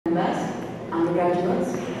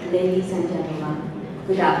undergraduates, ladies and gentlemen,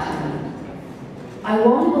 good afternoon. I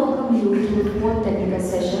warmly welcome you to the fourth technical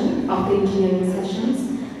session of the engineering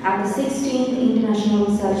sessions at the 16th International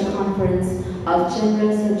Research Conference of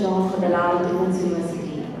General Sir John Kodalal Defence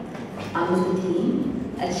University under the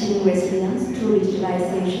theme Achieving Resilience Through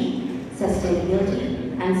Digitalization,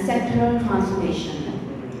 Sustainability and Sectoral Transformation.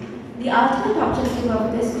 The ultimate objective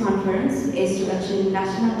of this conference is to achieve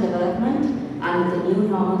national development under the new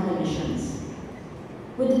normal conditions.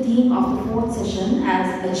 With the theme of the fourth session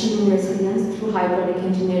as Achieving Resilience Through Hydraulic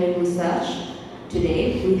Engineering Research,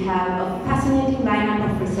 today we have a fascinating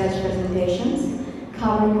lineup of research presentations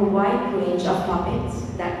covering a wide range of topics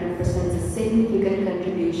that represents a significant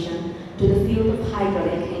contribution to the field of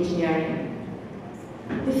hydraulic engineering.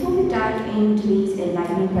 Before we dive into these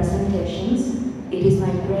enlightening presentations, it is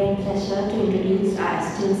my great pleasure to introduce our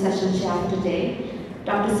esteemed session chair for today,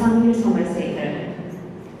 Dr. Sameera Samarasekara,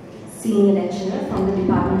 Senior Lecturer from the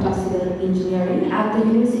Department of Civil Engineering at the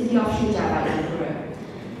University of Jayawardenapura.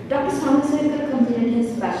 Dr. Samarasekara completed his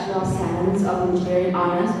Bachelor of Science of Engineering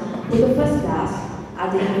Honours with the first class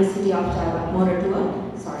at the University of Maratua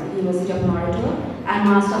and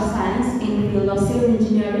Master of Science in the field of Civil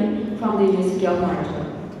Engineering from the University of Maratua.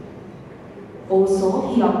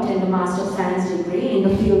 Also, he obtained a Master of Science degree in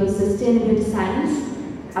the field of Sustainability Science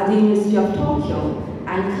at the University of Tokyo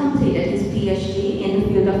and completed his PhD in the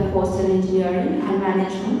field of Coastal Engineering and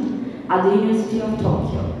Management at the University of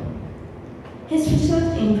Tokyo. His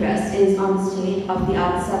research interest is on the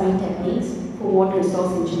state-of-the-art surveying techniques for water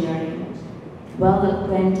resource engineering. Well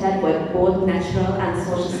acquainted with both natural and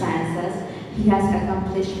social sciences, he has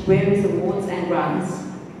accomplished various awards and grants.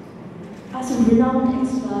 As a renowned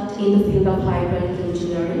expert in the field of hydraulic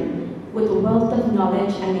engineering, with a wealth of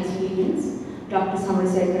knowledge and experience, Dr.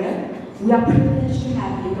 Samarasekara, we are privileged to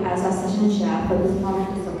have you as our session chair for this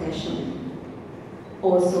momentous occasion.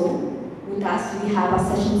 Also, with us we have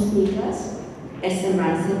our session speakers,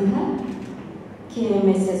 Ranasinghe,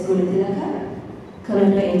 KMSS Gunathilaka,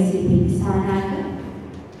 current NCP Dissanayake,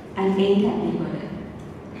 and Thembiliyagoda.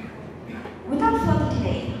 Without further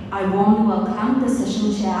delay, I warmly welcome the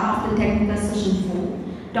session chair of the technical session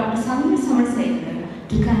 4, Dr. Sameera Samarasekara,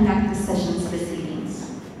 to conduct the session's proceedings.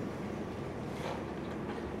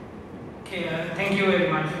 Okay, thank you very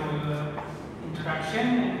much for your introduction,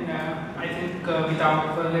 and I think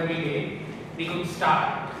without further delay, we could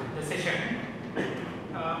start the session.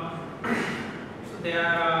 So there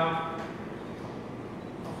are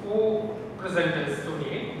 4 presenters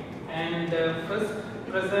today, and the first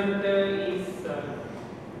presenter is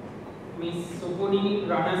Ms.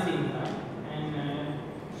 Ranasinghe, and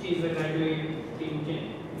she is a graduate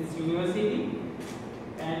in this university,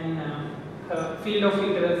 and her field of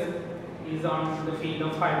interest is on the field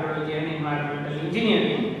of hydrology and environmental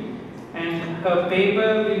engineering, and her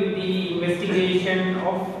paper will be investigation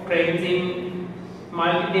of trends in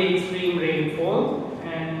multi-day extreme rainfall,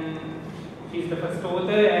 and she is the first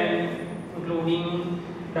author, and including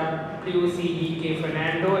WCDK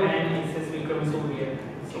Fernando and Mrs. Wickramasuriya.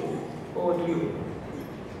 So, over to you.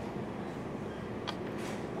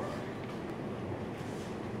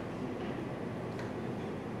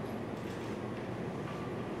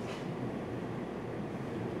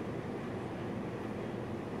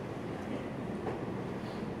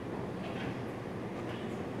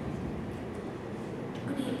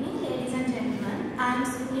 Good evening, ladies and gentlemen. I am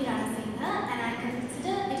Sameera Samarasekara, and I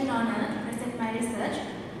consider it an honor to present my research,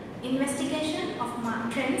 investigation of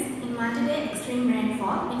trends in multi-day extreme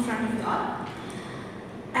rainfall in front of you all.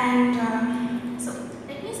 And so,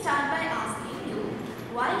 let me start by asking you,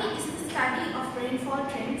 why is the study of rainfall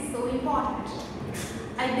trends so important?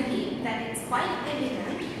 I believe that it's quite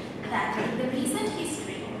evident that in the recent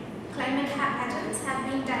history, climate patterns have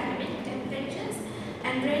been dynamic, temperatures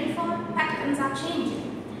and rainfall patterns are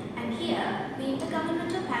changing. And here, the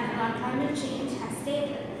Intergovernmental Panel on Climate Change has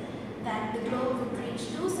stated that the globe would reach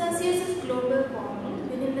 2 Celsius of global warming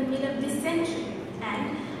within the middle of this century,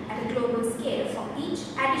 and at a global scale for each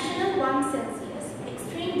additional 1 Celsius,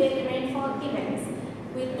 extreme daily rainfall events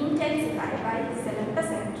will intensify by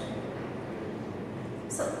 7%.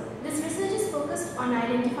 So, this research is focused on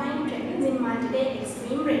identifying trends in multi-day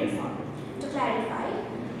extreme rainfall. To clarify,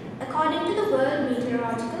 according to the World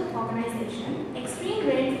Meteorological Organization, extreme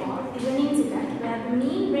rainfall is an incident where the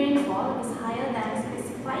mean rainfall is higher than a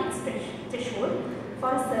specified threshold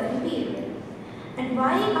for a certain period. And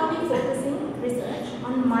why are we focusing research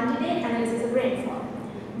on multi-day analysis of rainfall?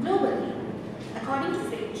 Globally, according to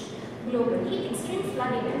Fitch, globally, extreme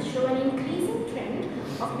flood events show an increasing trend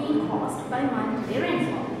of being caused by multi-day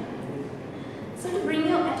rainfall. So to bring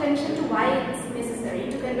your attention to why it's necessary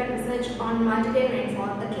to conduct research on multi-day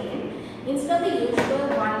rainfall again instead of the usual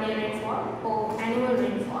one-day rainfall or annual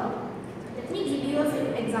rainfall. Let me give you a few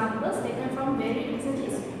examples taken from very recent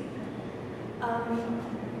history.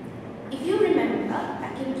 If you remember,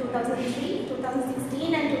 back in 2003,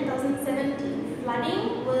 2016 and 2017,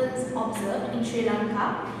 flooding was observed in Sri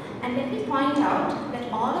Lanka, and let me point out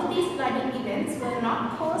that all of these flooding events were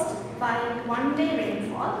not caused by one-day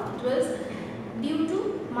rainfall. It was due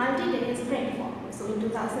to multi-days rainfall. So in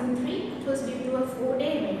 2003, it was due to a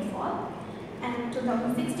 4-day rainfall, and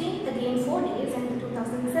 2016 again 4 days, and in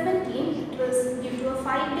 2017 it was due to a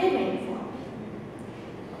 5-day rainfall.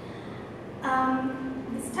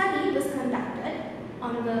 The study was conducted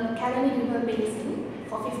on the Kalani River Basin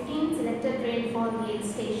for 15 selected rainfall gauge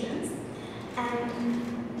stations, and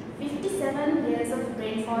 57 years of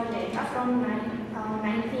rainfall data from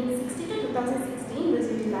 1960 to 2016 was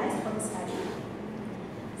utilized for the study.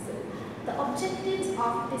 So, the objectives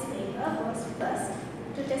of this paper was first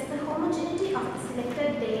to test the homogeneity of the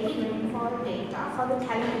selected daily rainfall data for the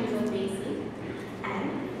Kalani River Basin, and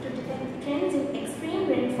to detect trends in extreme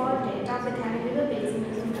rainfall data of the Kalani River Basin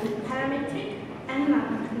using both parametric and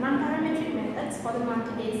non-parametric methods for the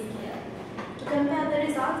multi-day scale. To compare the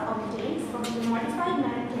results obtained from the modified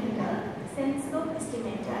man-tender sense-slope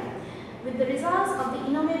estimator with the results of the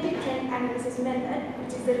innovative trend analysis method,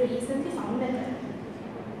 which is the recently found method.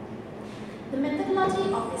 The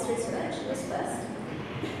methodology of this research was first,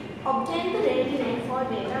 obtain the daily rainfall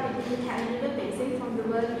data within the Kalani River Basin from the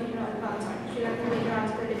Sri Lankan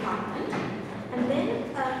Meteorological Department, and then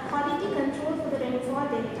quality control for the rainfall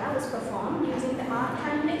data was performed using the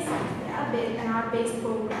R-Timex software, an R-based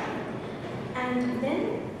program. And then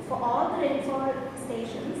for all the rainfall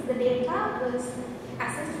stations, the data was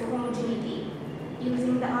assessed for homogeneity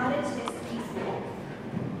using the RHS-P4.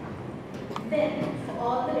 Then for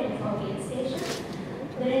all the rainfall gauge stations,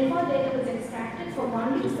 the rainfall data was extracted for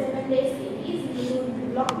 1 to 7 day series using the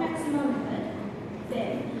block maximum method.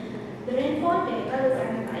 Then the rainfall data was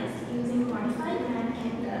analyzed using modified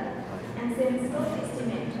man-tender and sense-slope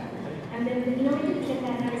estimator, and then the innovative trend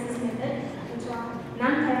analysis method, which are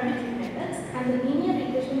non-parametric methods, and the linear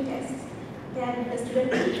regression tests paired with the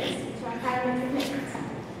student tests, which are parametric methods.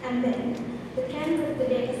 And then the trends of the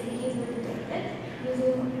data series were detected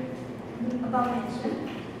using the above mentioned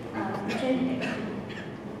trend detection.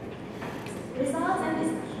 Results and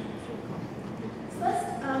discussion. First,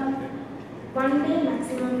 1 day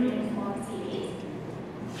maximum rainfall series.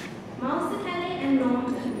 Mausekale and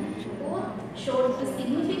Norton both showed a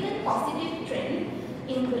significant positive trend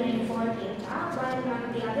in the rainfall data, while none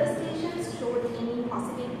of the other stations showed any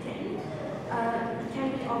positive trend. It can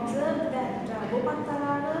be observed that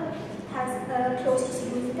Bopattalaga has a close to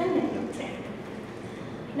significant negative trend.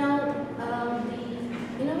 Now,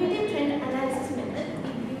 the innovative trend analysis method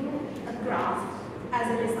gives you a graph as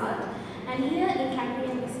a result, and here in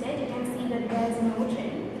Cameroon state you can see that there is no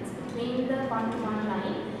trend. It's between the 1-to-1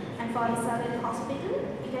 line, and for Isabel Hospital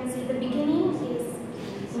you can see the beginning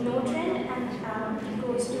is no trend and it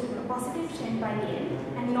goes to a positive trend by the end,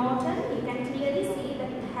 and Norton you can clearly see that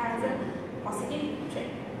it has a positive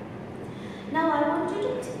trend. Now I want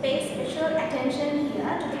you to pay special attention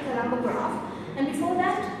here to the Colombo graph, and before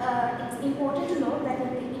that it's important to note that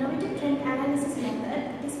with the innovative trend analysis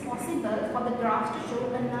method it is possible for the graph to show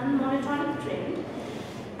a non-monotonic trend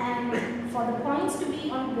and for the points to be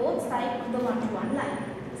on both sides of the 1-to-1 line.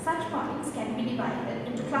 Such points can be divided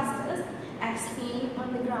into clusters as seen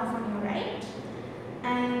on the graph on your right,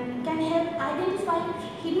 and can help identify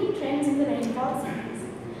hidden trends in the rainfall series.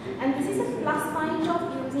 And this is a plus point of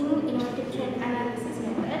using innovative trend analysis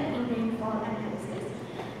method in rainfall analysis.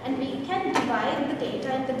 And we can divide the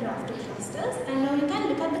data in the graph to clusters, and now you can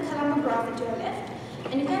look at the Colombo graph at your left,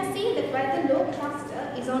 and you can see that while the low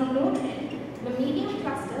cluster is on no trend, the medium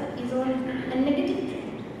cluster is on a negative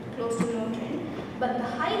trend, close to no trend, but the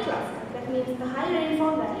high cluster, that means the high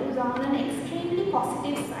rainfall values, are on an extremely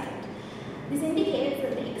positive side. This indicates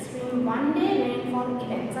that the extreme 1-day rainfall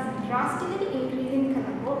events are drastically increasing in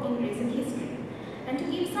Colombo in recent history. And to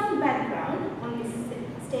give some background on this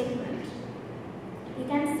statement, you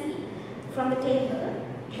can see from the table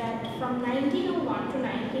that from 1901 to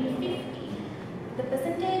 1950, the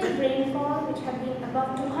percentage of rainfall which have been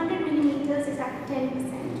above 200 millimeters is at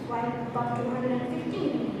 10%, while above 250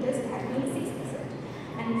 millimeters it has been 6%.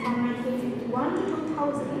 And from 1951 to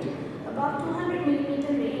 2000, above 200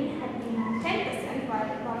 millimeter rain had been at 10%,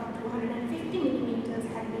 while above 250 millimeters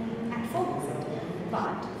had been at 4%.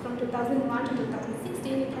 But from 2001 to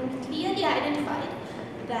 2016, we can clearly identify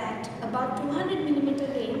that about 200 millimeter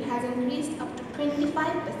rain has increased up to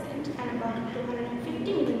 25%, and about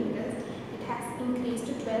 250 millimeters it has increased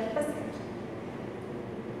to 12%.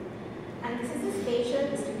 And this is the spatial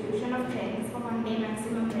distribution of trends for one-day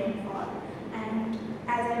maximum rainfall. And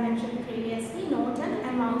as I mentioned previously, Norton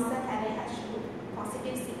and Mousa-Calais has shown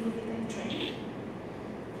positive significant trend.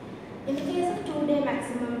 In the case of two-day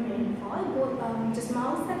maximum rainfall, both just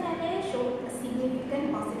Mousa-Calais showed a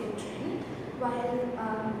significant positive trend, while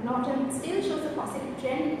Norton still shows a positive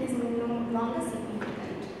trend. It is no longer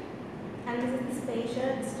significant. And this is the spatial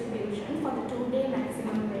distribution for the two-day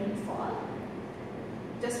maximum rainfall.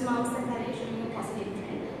 Just Mousa-Calais showing a positive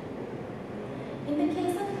trend. In the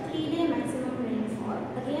case of three-day maximum rainfall,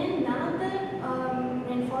 again none of the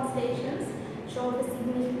rainfall stations showed a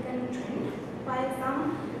significant trend, while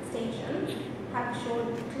some stations have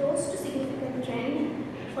showed close to significant trend.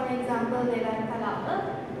 For example, Wijayaratna,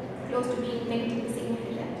 close to being negatively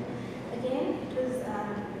significant. Again, it was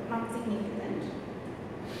not significant.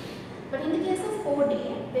 But in the case of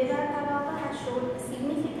 4-day, Wijayaratna has showed a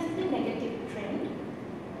significantly negative trend,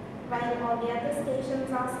 while all the other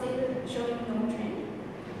stations are still showing no trend.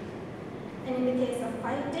 And in the case of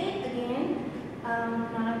 5-day, again,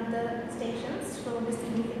 none of the stations showed a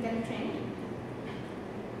significant trend.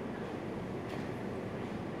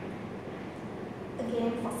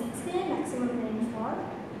 Again, for 6-day maximum rainfall,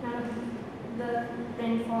 none of the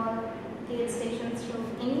rainfall gauge stations show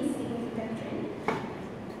any significant trend.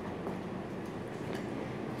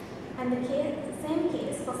 And the same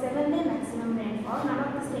case for 7-day maximum rainfall, none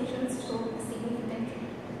of the stations show a significant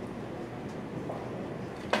trend.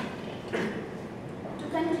 To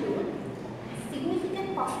conclude,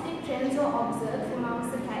 significant positive trends were observed for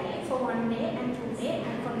Mousa-Calais for 1-day and 2-day,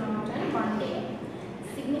 and for Norton 1-day.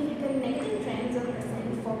 Significant negative trends were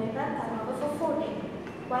present for Wijayaratna for 4-day,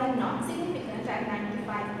 while not significant at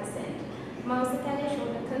 95%. Mousa-Calais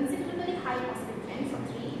showed a considerably high positive trend for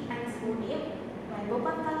 3 and 4-day, while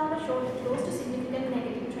Wijayaratna showed a close to significant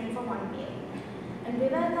negative trend for 1-day. And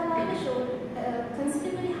Wijayaratna showed a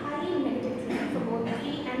considerably high negative trend for both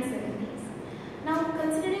 3 and 7 days. Now,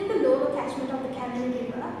 considering the lower catchment of the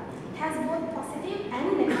Kaveri River, it has both positive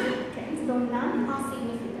and negative trends, though none are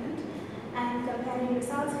significant. And comparing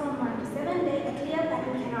results from 1 to 7 day, a clear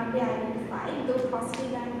pattern cannot be identified, though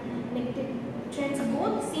positive and negative trends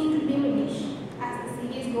both seem to diminish as the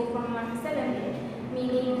series go from 1 to 7 day,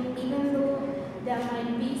 meaning even though there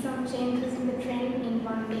might be some changes in the trend in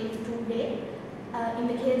 1 day to 2 day, in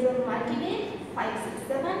the case of multi-day, 5, 6,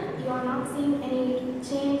 7, you are not seeing any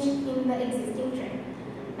change in the existing trend.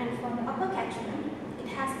 And for the upper catchment, it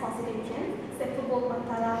has positive trends, except for both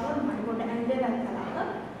Talava, Mangoda and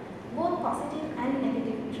Wijayaratna. Both positive and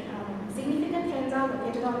negative significant trends are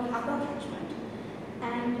located on the upper catchment.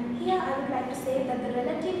 And here I would like to say that the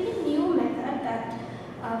relatively new method that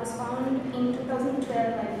was found in 2012,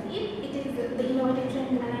 I believe, it is the innovative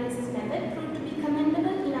trend analysis method, proved to be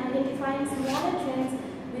commendable in identifying smaller trends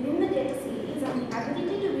within the data series, and the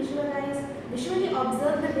ability to visually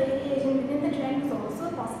observe the variation within the trend is also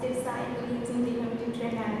a positive side of using the innovative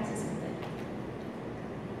trend analysis method.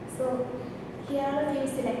 So, here are a few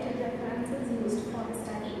selected references used for the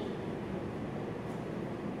study.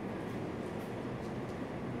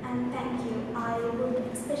 And thank you. I would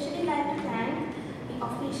especially like to thank the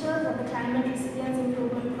officials of the Climate Resilience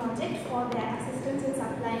Improvement Project for their assistance in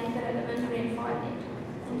supplying the relevant rainfall data.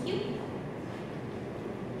 Thank you.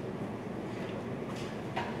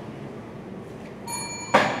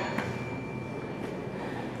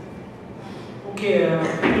 Okay,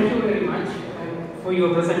 thank you very much for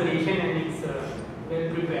your presentation, and it's a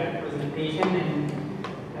well prepared presentation, and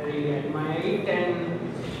I really admire it.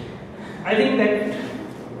 And I think that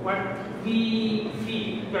what we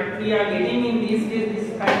feel, what we are getting in these days,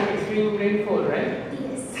 this kind of extreme rainfall, right?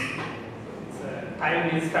 Yes. It's a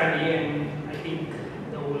timely study, and I think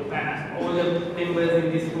the whole panel, all the members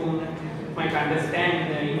in this room might understand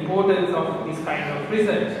the importance of this kind of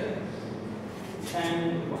research.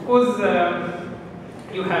 And of course,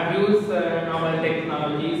 you have used novel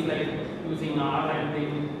technologies like using R, and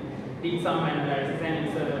then did some analysis, and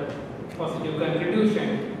it's a positive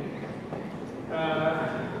contribution.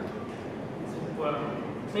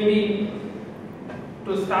 Maybe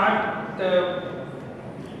to start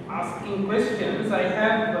asking questions, I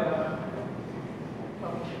have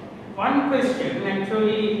one question.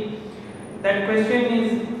 Actually, that question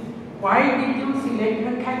is, why did you select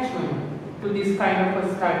the catchment to this kind of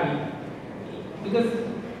a study? Because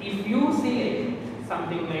if you select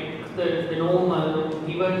something like the normal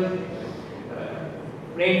given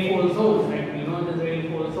rainfall zones, right? We know the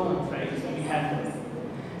rainfall zones, right? So we have this.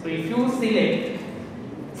 So if you select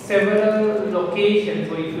several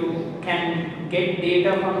locations, or if you can get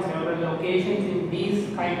data from several locations in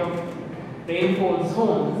these kind of rainfall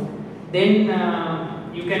zones, then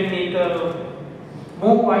you can make a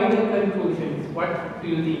more wider conclusions. What do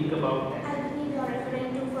you think about that? I believe you are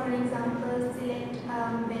referring to, for example, select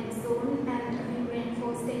wet zone and a few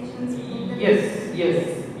rainfall stations. Yes.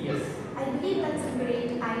 I believe that's a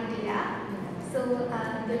great idea. So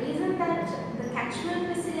the reason that the catchment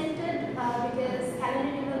was selected because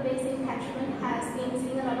Calendar River Basin catchment has been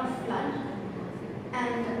seeing a lot of flood,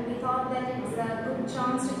 and we thought that it's a good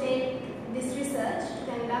chance to take this research, to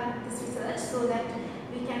conduct this research, so that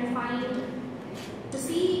we can to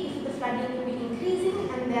see if the flooding will be increasing,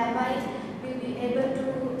 and thereby we'll be able to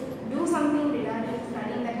do something regarding the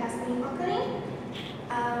flooding that has been occurring.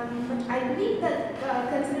 But I believe that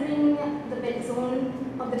considering the wet zone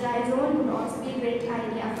or the dry zone would also be a great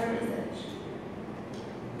idea for research.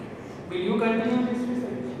 Will you continue this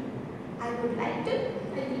research? I would like to. I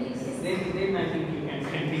believe this. Then I think you can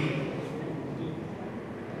continue.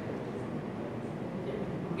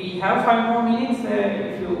 We have 5 more minutes.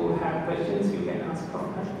 If you have questions, you can ask from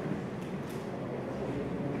her.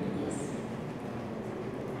 Yes.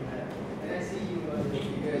 When I see you on the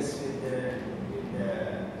figures with the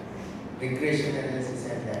regression analysis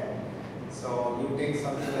and that, so you take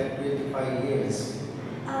something like 25 years.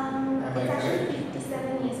 It's actually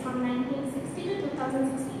 57 years, from 1960 to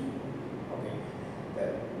 2016. Okay.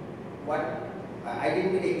 What I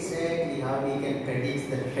didn't get exactly how we can predict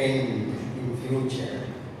the trend in future,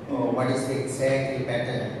 or what is the exact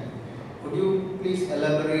pattern. Could you please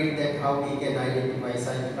elaborate that how we can identify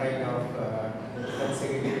such kind of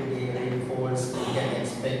consecutive rainfalls we can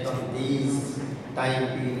expect on these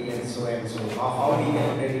time periods, so and so? How we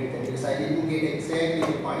can predict that? Because I didn't get exactly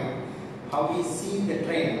the point. How we see the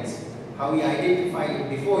trends, how we identify it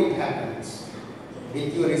before it happens.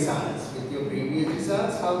 With your results, with your previous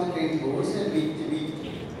results, how the trend goes, and which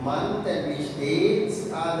month and which dates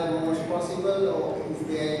are the most possible, or is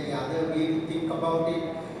there any other way to think about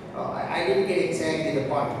it? I didn't get exactly the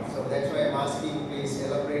point, so that's why I'm asking, please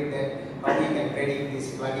elaborate that, how we can predict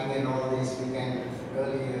this flooding and all this, we can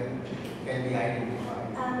earlier can be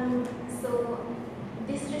identified. So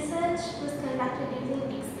this research was conducted using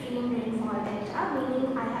extreme rainfall data,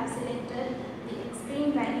 meaning I have selected the extreme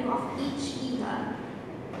value of each year,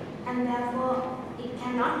 and therefore it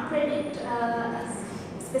cannot predict a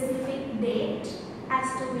specific date as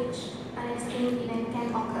to which an extreme event can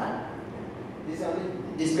occur. These are the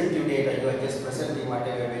descriptive data you are just presenting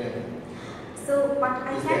whatever available. So what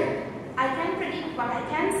I can predict, what I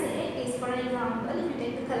can say is, for example, if you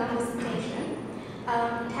take the Colombo station,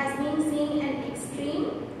 it has been seeing an extreme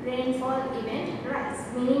rainfall event rise,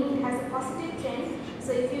 meaning it has a positive trend.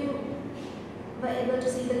 So if you were able to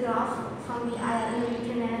see the graph from the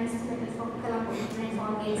IRC method for Colombo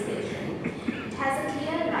rainfall gauge station, it has a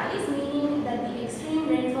clear rise, meaning that the extreme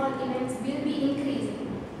rainfall events will be increasing.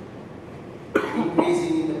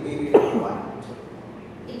 Increasing in the period of what?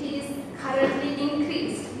 It is currently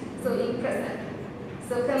increased, so in present.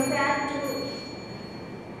 So compared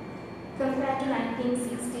to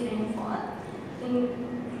 1960 rainfall,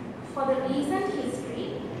 for the recent history,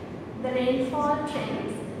 the rainfall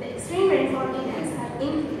trends, the extreme rainfall events have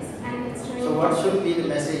increased, and extreme. So what should be the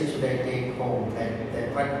message should I take home?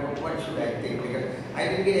 What should I take? Because I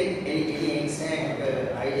didn't get any exact.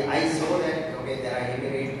 I saw that okay, there are heavy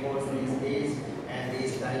rainfalls these days and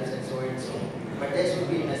these times and so and so. But there should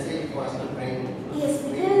be a message for us to bring. Yes,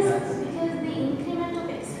 because the increment of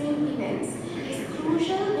extreme events is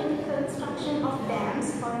crucial in the construction of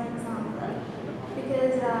dams, for example.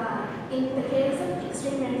 Because in the case of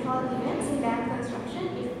extreme rainfall events in dam construction,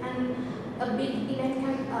 if a big event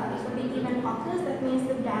occurs, that means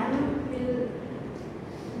the dam will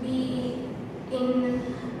be in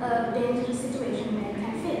a dangerous situation where it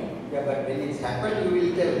can fail. Yeah, but when it's happened, you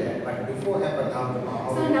will tell that. But before happened,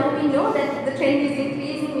 how? So now we know that the trend is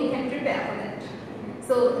increasing. We can prepare for that.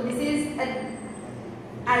 So this is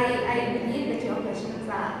I believe that your questions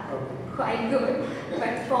are quite good,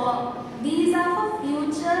 but these are for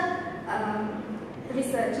future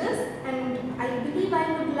researchers, and I believe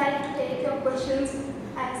I would like to take your questions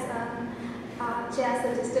as Chair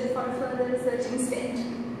suggested for a further research instead.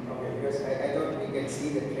 Okay, because I thought we can see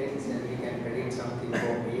the trends and we can predict something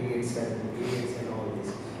for periods and all this.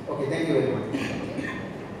 Okay, thank you very much.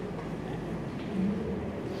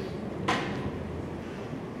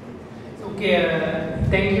 Okay,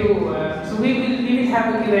 thank you. So we will have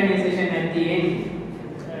a Q&A session at the end.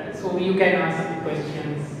 So you can ask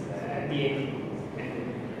questions at the end.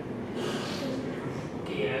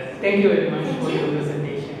 Okay, thank you very much for your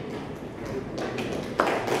presentation.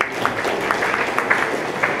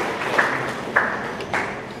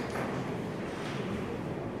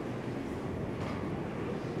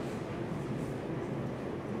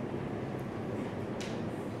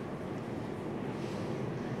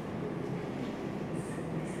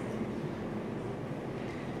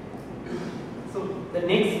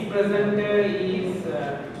 presenter is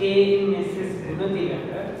KMSS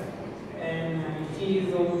Gunathilaka, and she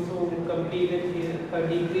is also completed her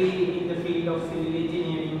degree in the field of civil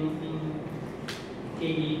engineering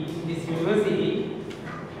in this university,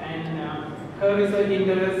 and her research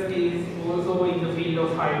interest is also in the field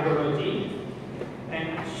of hydrology, and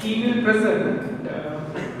she will present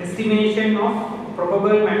estimation of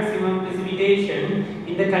probable maximum precipitation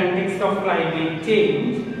in the context of climate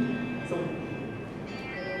change. So,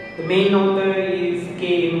 the main author is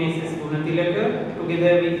KMSS Gunathilaka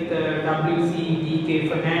together with WCDK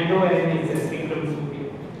Fernando and SS Wickramasuriya.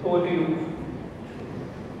 Over to you.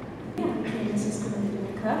 KMSS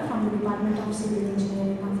Gunathilaka from the Department of Civil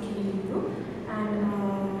Engineering of KU,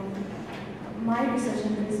 and my research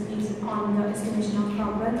interest is on the estimation of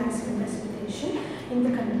probable maximum precipitation in the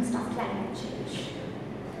context of climate change.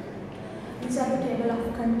 These are the table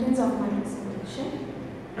of contents of my presentation.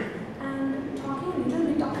 And talking a little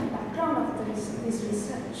bit of the background of this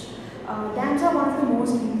research, dams are one of the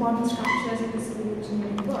most important structures in the civil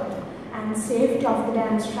engineering world, and safety of the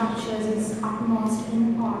dam structures is utmost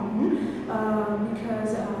important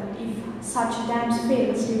because if such dams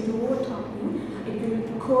fail due to overtopping, it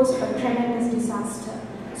will cause a tremendous disaster.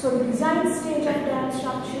 So the design stage of dam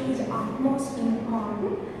structure is utmost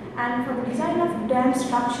important, and for the design of dam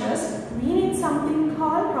structures, we need something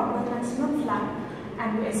called probable maximum flood.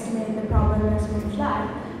 And to estimate the probable maximum flood,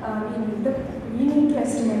 we need to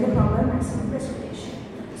estimate the probable maximum precipitation.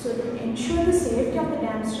 So to ensure the safety of the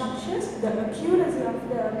dam structures, the accuracy of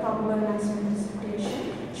the probable maximum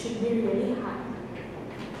precipitation should be really high.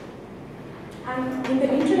 And in the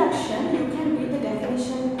introduction, you can read the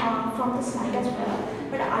definition from the slide as well,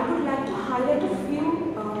 but I would like to highlight a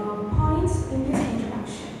few points in this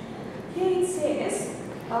introduction. Here it says,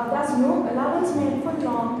 there's no allowance made for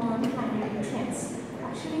long-term climatic trends.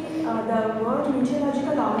 Actually, the World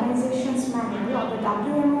Meteorological Organization's manual, or the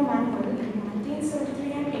WMO manual, in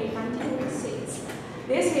 1973 and 1986,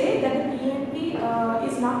 they say that the PMP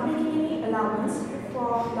is not making any allowance for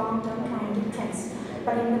long-term climatic trends.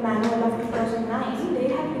 But in the manual of 2009, they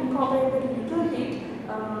have incorporated a little bit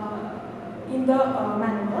in the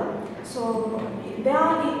manual. So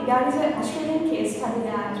there is an Australian case study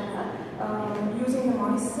there as well, using the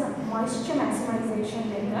moisture maximization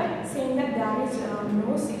method, saying that there is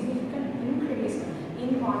no significant increase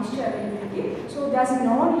in moisture availability. So there is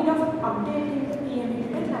no need of updating the PMP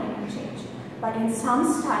to the climate change. But in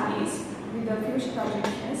some studies with the future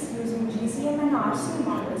projections using GCM and RC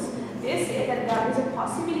models, they say that there is a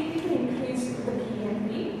possibility to increase the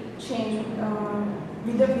PMP change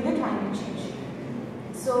with the climate change.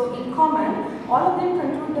 So in common, all of them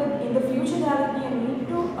conclude that in the future there will be a need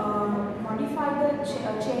to modify the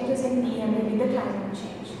changes in PMP with the climate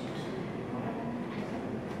change.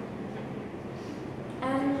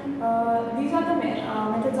 And these are the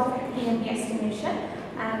methods of PMP estimation,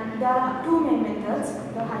 and there are two main methods: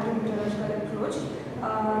 the hydrometeorological approach.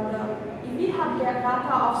 If we have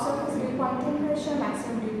data of surface dew point temperature,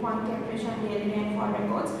 maximum dew point temperature, and daily rainfall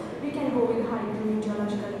records, we can go with the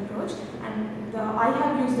hydrometeorological approach. And I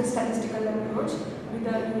have used the statistical approach with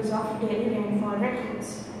the use of daily rainfall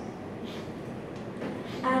records.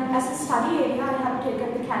 And as a study area, I have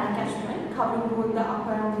taken the Canal catchment, covering both the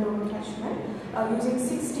upper and lower catchment, using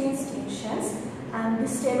 16 stations. And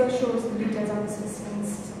this table shows the details of the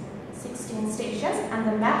 16 stations, and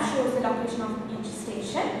the map shows the location of each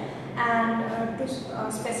station. And to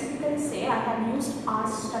specifically say, I have used our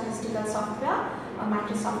statistical software,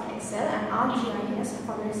 Microsoft Excel, and ArcGIS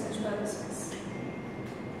for the research purposes.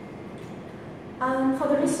 And for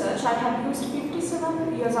the research, I have used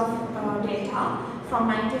 57 years of data from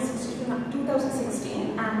 1960 to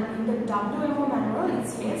 2016, and in the WMO manual it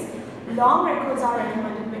says long records are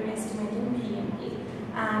recommended when estimating PMP,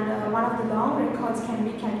 and one of the long records can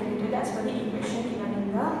be calculated as per the equation given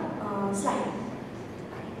in the slide.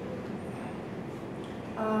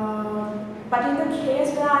 But in the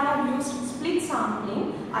case where I have used split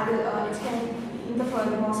sampling, I will explain in the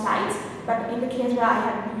furthermore slides, but in the case where I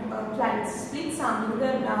have applied split sampling,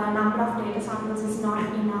 the number of data samples is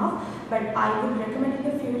not enough, but I would recommend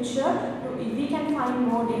in the future, if we can find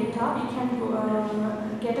more data, we can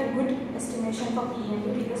get a good estimation for PMP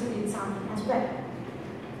with the split sampling as well.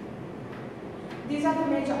 These are the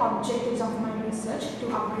major objectives of my research: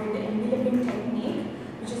 to upgrade the enveloping technique,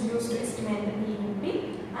 which is used to estimate the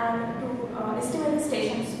PMP, and to estimate the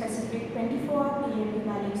station-specific 24 PMP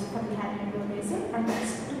values for the Hikkaduwa basin, and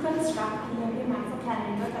to construct PMP map for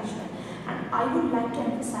Hikkaduwa catchment. And I would like to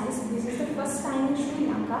emphasize, this is the first time in Sri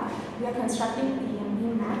Lanka we are constructing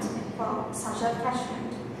PMP maps for such a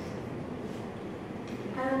catchment.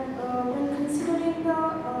 And when considering the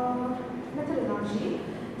methodology,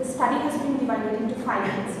 the study has been divided into 5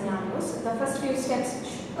 different scenarios. The first few steps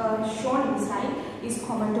shown in the slide is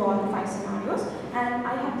common to all the 5 scenarios, and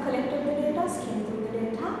I have collected the data, skimmed through the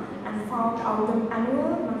data, and found out the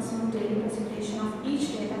annual maximum daily precipitation of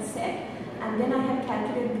each data set, and then I have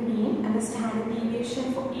calculated the mean and the standard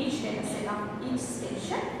deviation for each data set of each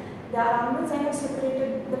station. The allowance I have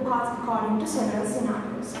separated the paths according to several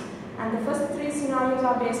scenarios. And the first 3 scenarios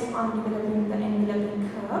are based on developing the enveloping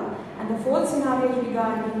curve, and the 4th scenario is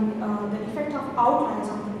regarding the effect of outliers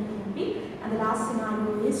on the PMP, and the last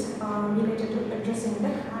scenario is related to addressing the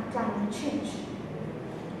climate change.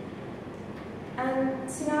 And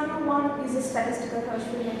scenario 1 is a statistical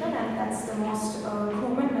Hershfield method, and that's the most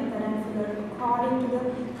common method and followed according to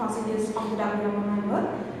the procedures of the WMO member.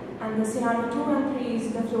 And the scenario 2 and 3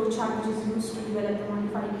 is the flow chart which is used to develop the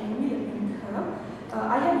modified enveloping curve.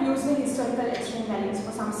 I have used the historical extreme values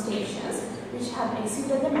for some stations which have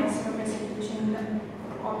exceeded the maximum precipitation in the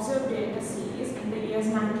observed data series in the years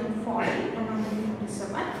 1940 and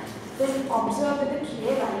 1947. Then observed that the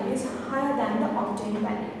K value is higher than the obtained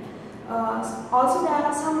value. Also, there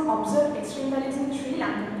are some observed extreme values in the Sri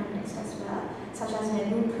Lankan context as well, such as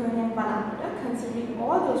Nedunkerni and Breakwater. Considering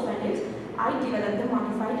all those values, I developed the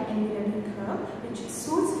modified enveloping curve which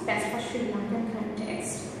suits best for Sri Lankan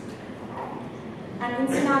context. And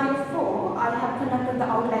in scenario 4, I have conducted the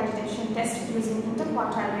outlier detection test using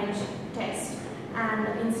interquartile range test.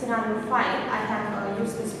 And in scenario 5, I have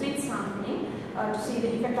used the split sampling to see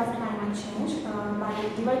the effect of climate change by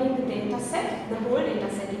dividing the data set, the whole data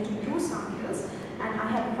set, into 2 samples. And I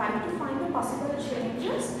have tried to find the possible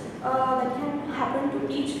changes that can happen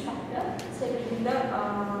to each factor stated in the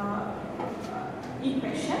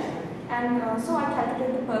equation. And so I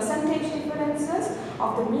calculated the percentage differences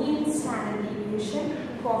of the mean, standard deviation,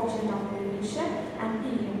 coefficient of deviation, and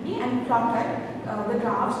PMP, and plotted the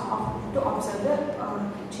graphs to observe the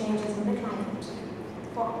changes in the climate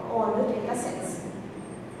for all the data sets.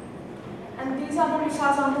 And these are the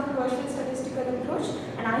results on the Hershfield statistical approach,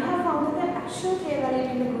 and I have found that the actual K value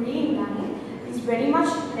in the green line is very much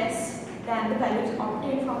less than the values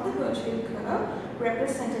obtained from the Hershfield curve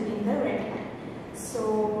represented in the red line.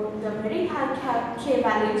 So the very high K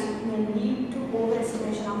values may lead to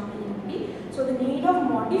overestimation of PMP. So the need of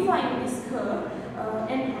modifying this curve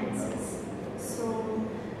enhances. So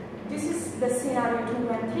this is the scenario 2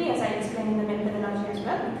 and 3 as I explained in the methodology as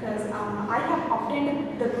well, because I have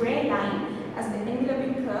obtained the grey line as the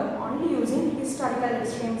enveloping curve only using historical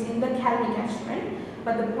extremes in the Kalvi catchment,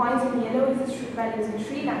 but the points in yellow is the values in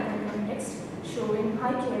Sri Lankan context showing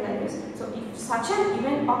high K values. So if such an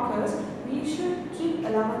event occurs, we should keep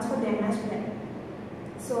allowance for them as well.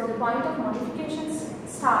 So the point of modification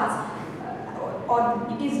starts or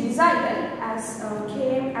it is decided as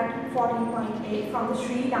Km at 14.8 from the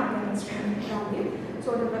Sri Lankan extreme value.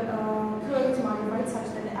 So the curve is modified such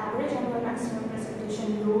that the average annual maximum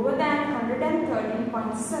precipitation lower than 113.7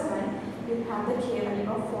 will have the K value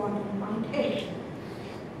of 14.8.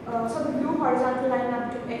 So the blue horizontal line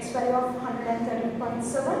up to x value of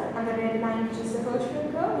 113.7 and the red line, which is the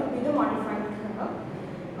Hershfield curve, will be the modified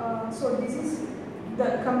curve. So this is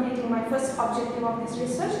the completing my first objective of this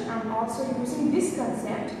research, and also using this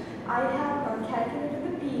concept I have calculated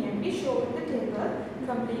the PMP shown in the table,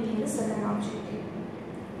 completing the second objective.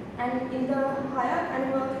 And in the higher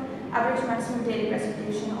annual average maximum daily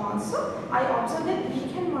precipitation also, I observed that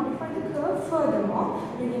we can modify the curve furthermore,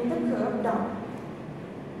 bringing the curve down.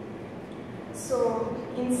 So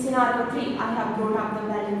in scenario 3, I have brought up the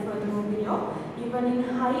value furthermore below, even in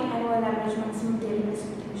high annual average maximum daily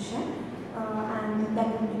precipitation, and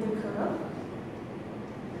that will be the curve.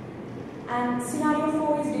 And scenario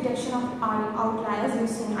 4 is detection of outliers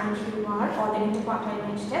using IQR or the interquartile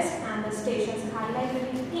range test, and the stations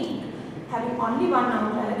highlighted in pink having only one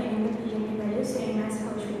outlier giving the PMP value same as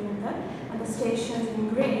Hershfield method, and the stations in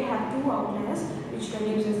grey have 2 outliers which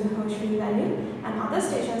reduces the Hershfield value, and other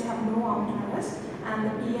stations have no outliers and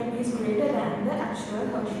the PMP is greater than the actual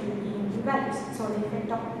Hershfield PMP values. So the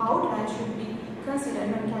effect of outliers should be considered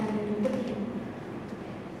when calculating the PMP.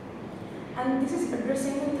 And this is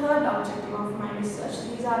addressing the third objective of my research.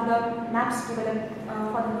 These are the maps developed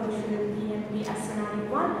for the Hershfield PMP as scenario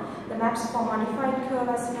 1, the maps for modified curve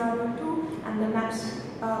as scenario 2, and the maps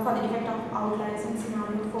for the effect of outliers in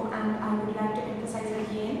scenario 4. And I would like to emphasize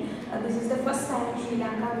again, this is the first time in Sri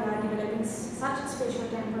Lanka we are developing such spatial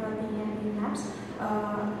temporal PMP maps.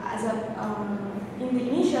 In the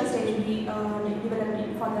initial stage we developed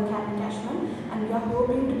it for the Kalvi catchment, and we are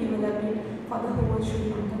hoping to develop it for the whole Sri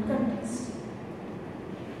Lankan context.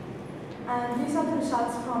 And these are the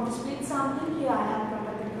results from the split sampling. Here I have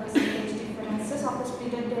plotted differences of the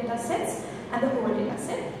splitted data sets and the whole data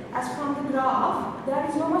set. As from the graph, there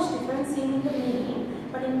is no much difference seen in the mean,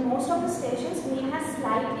 but in most of the stations, mean has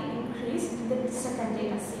slightly increased in the second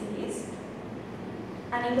data series.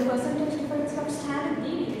 And in the percentage difference of standard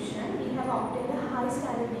deviation, we have obtained a high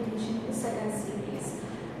standard deviation in the second series.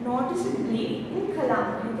 Noticeably, in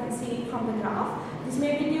column, you can see it from the graph, this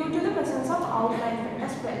may be due to the presence of outlier effect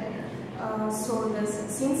as well.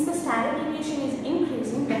 Since the standard deviation is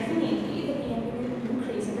increasing, definitely the PMP will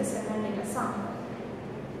increase in the second data sample.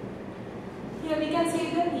 Here we can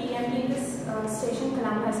see the PMP in this station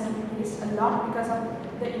column has increased a lot because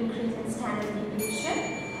of the increase in standard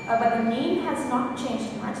deviation. But the mean has not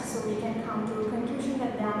changed much, so we can come to a conclusion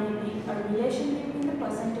that there may be a relation between the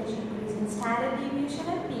percentage increase in standard deviation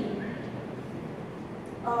and PMP.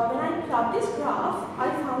 When I plot this graph,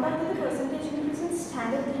 I found out that the percentage increase in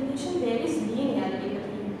standard deviation varies linearly with the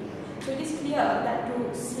PMP. So it is clear that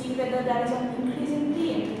to see whether there is an increase in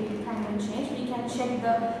PMP with climate change, we can check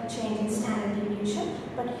the change in standard deviation.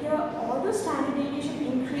 But here, although standard deviation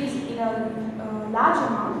increase in a large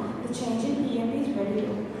amount, the change in PMP is very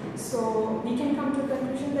low. So we can come to a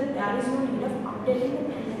conclusion that there is no need of updating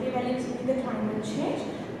the PMP values with the climate change.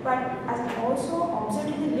 But as also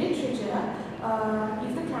observed in the literature,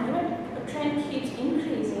 if the climate trend keeps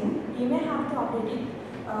increasing, we may have to update it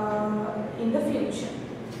in the future.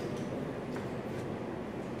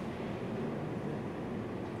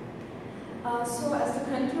 So as the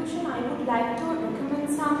conclusion, I would like to recommend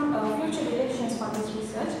some future directions for this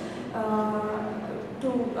research.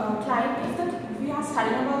 If we are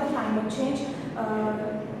studying about the climate change,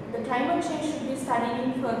 the climate change should be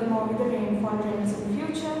studied furthermore with the rainfall trends in the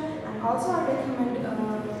future. And also I recommend,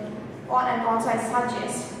 and also I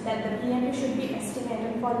suggest that the PMP should be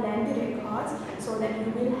estimated for lengthy records so that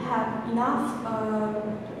you will have enough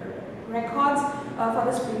records for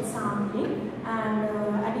the split sampling, and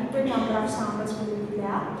adequate number of samples will be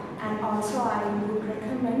there. And also I would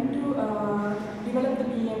recommend to develop the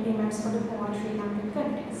PMP maps for the whole Sri Lankan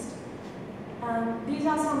context. These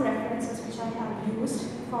are some references which I have used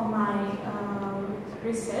for my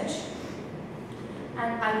research.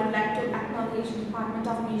 And I would like to acknowledge the Department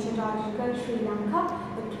of Meteorological Sri Lanka,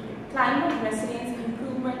 the Climate Resilience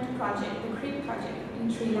Improvement Project, the CRIP project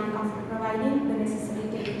in Sri Lanka, for providing the necessary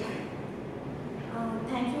data.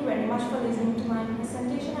 Thank you very much for listening to my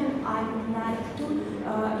presentation, and I would like to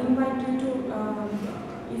invite you to,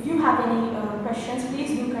 if you have any questions,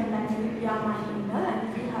 please do contact me via my email, and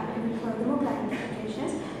if you have any further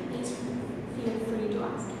clarifications, please feel free to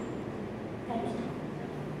ask. Thank you.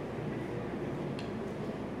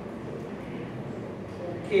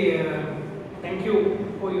 Okay, thank you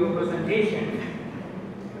for your presentation.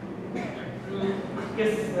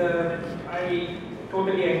 Yes, I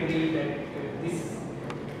totally agree that this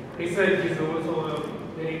research is also a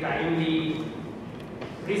very timely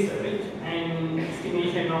research, and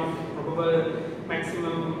estimation of probable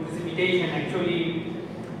maximum precipitation actually,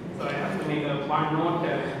 so I have to make one note.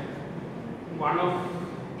 One of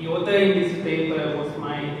the author in this paper was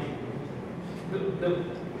my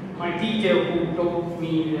teacher who taught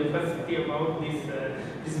me the first year about this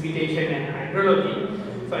precipitation and hydrology.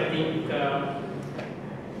 So I think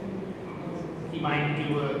he might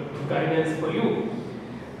give a guidance for you.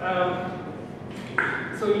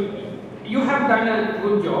 So you have done a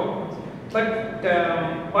good job, but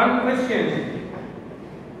one question.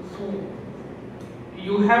 So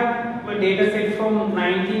you have a data set from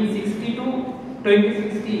 1960 to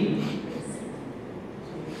 2016.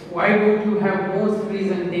 Why don't you have most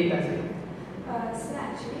recent data set? So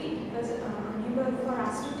actually, it was unable for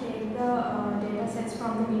us to take the data sets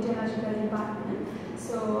from the meteorological department.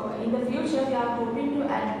 So in the future, we are hoping to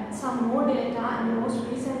add some more data and most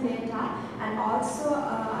recent data. And also,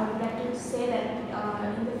 I would like to say that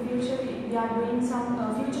in the future, we are doing some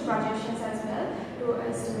future projections as well to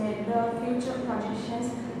estimate the future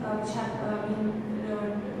projections which have been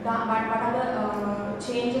done. What are the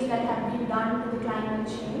changes that have been done to the climate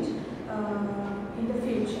change in the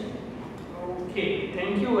future? Okay,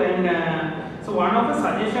 thank you. And so one of the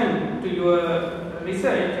suggestions to your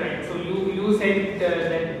research, right? So you said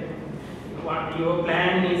that what your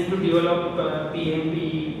plan is to develop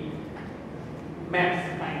PMP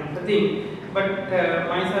maps kind of a thing. But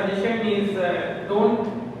my suggestion is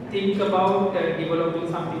don't think about developing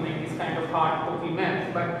something like this kind of hard copy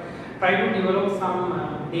maps, but try to develop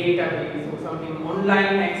some database or something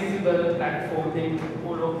online accessible platform, then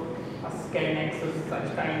all of us can access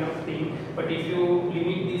such kind of thing. But if you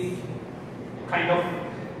limit this kind of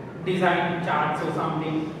design charts or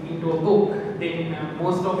something into a book, then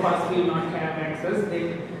most of us will not have access.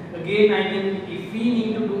 Then again, I think if we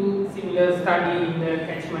need to do similar similar study in the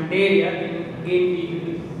catchment area, then again we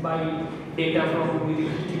will buy data from the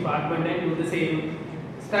department and do the same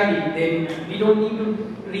study. Then we don't need to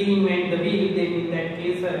reinvent the wheel. Then in that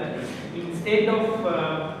case, instead of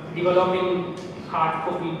developing hard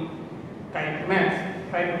copy type maps,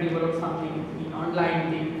 try to develop something in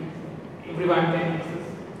online thing everyone can access.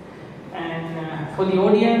 And for the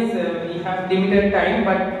audience, we have limited time,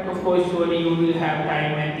 but of course surely you will have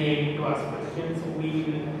time at the end to ask questions. So we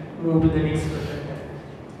will move to the next presenter.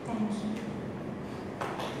 Thank you.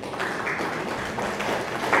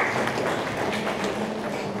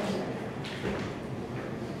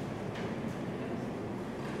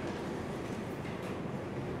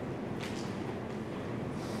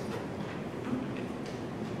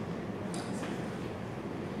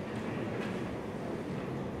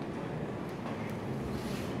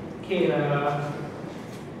 Okay,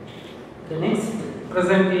 the next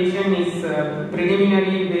presentation is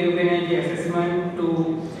preliminary wave energy assessment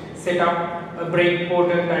to set up a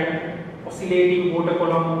breakwater type oscillating water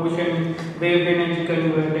column ocean wave energy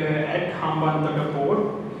converter at Hambantota port,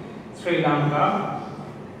 Sri Lanka.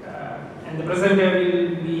 And the presenter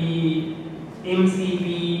will be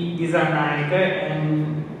MCP Dissanayake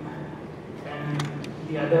and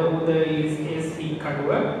the other author is S.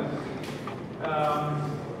 Hikkaduwa.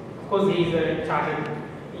 Of course, he is a chartered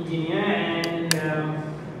engineer, and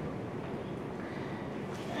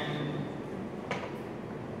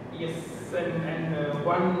yes, and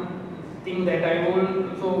one thing that I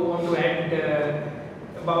also want to add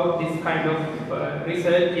about this kind of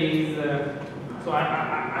research is, so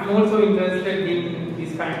I'm also interested in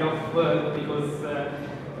this kind of work because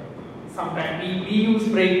sometimes we use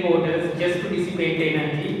breakwaters just to dissipate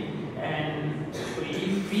energy, and so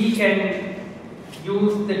if we can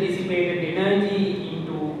use the dissipated energy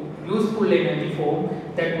into useful energy form,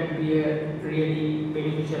 that would be a really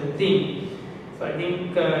beneficial thing. So I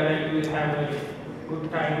think you will have a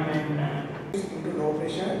good time and into low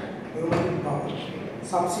pressure pneumatic power.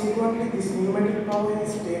 Subsequently, this pneumatic power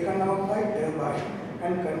is taken out by turbine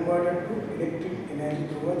and converted to electric energy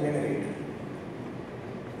through a generator.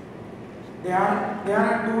 There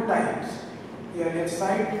are two types. Here left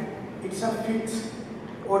side, it's a fixed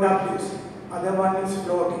OWC. Other one is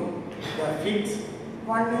floating. The fixed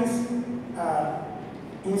one is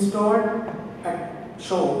installed at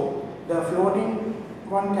shore. The floating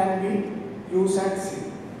one can be used at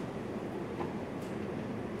sea.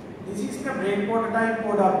 This is the breakwater type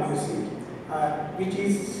OWC, which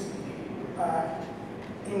is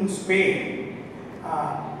in Spain.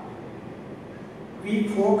 We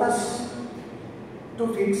focus to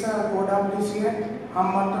fix a OWC at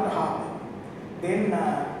Hambantota Harbour. Then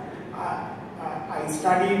I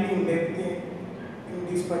studied in depth in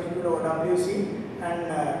this particular OWC and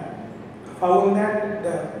found that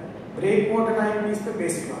the breakwater type is the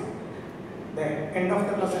best one. The end of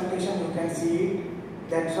the presentation you can see it.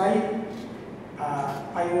 That's why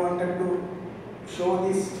I wanted to show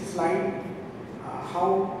this slide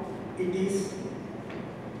how it is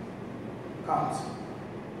comes.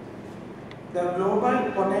 The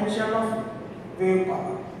global potential of wave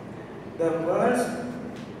power. The world's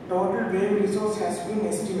total wave resource has been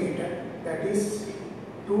estimated, that is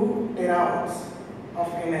 2 terawatts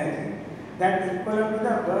of energy, that equivalent to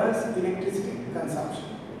the world's electricity consumption.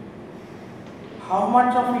 How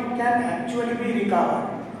much of it can actually be recovered,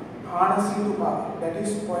 harnessed into power, that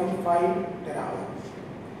is 0.5 terawatt.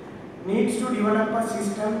 Needs to develop a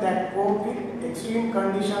system that cope with extreme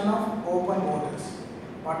condition of open waters.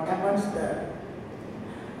 What happens, the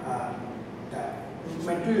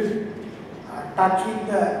metal touch with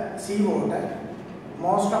the sea water,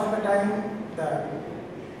 most of the time the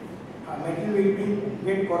metal will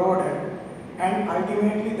get corroded, and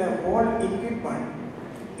ultimately the whole equipment,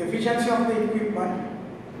 efficiency of the equipment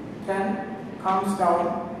comes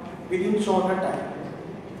down within shorter time.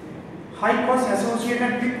 High cost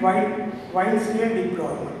associated with wide scale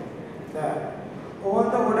deployment. All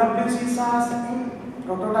the OWCs are in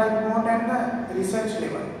prototype mode and the research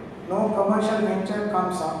level. No commercial venture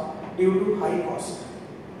comes up due to high cost.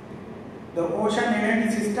 The ocean energy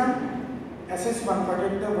system assessment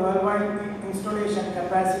project the worldwide installation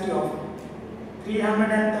capacity of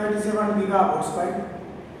 337 gigawatts by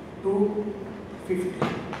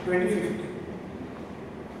 2050.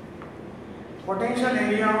 Potential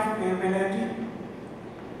area of wave energy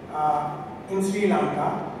in Sri Lanka.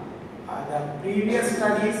 The previous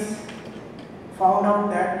studies found out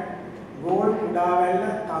that Gold, Udawella,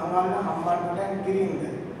 Thangalla, Hambantota and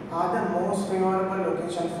Kirinda are the most favorable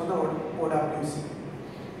locations for the OWC.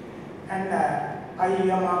 And I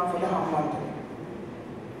earmark for the Hambantota.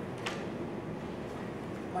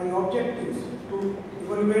 My objectives to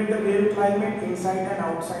evaluate the wave climate inside and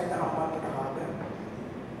outside the Hambantota harbour,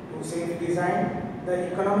 to safe design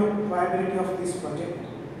the economic viability of this project,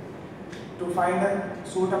 to find a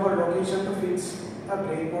suitable location to fix a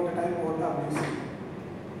breakwater type or WC.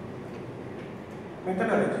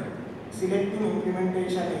 Methodology: selecting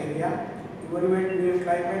implementation area, evaluate wave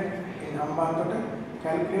climate in Hambantota,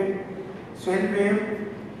 calculate swell wave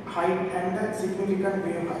height and the significant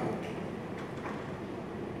wave height.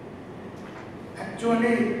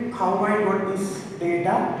 Actually, how I got this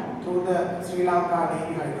data through the Sri Lanka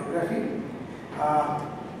Navy hydrography.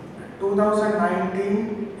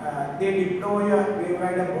 2019, they deploy a wave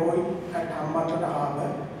rider buoy at Hambantota harbour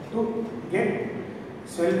to get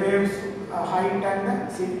swell waves height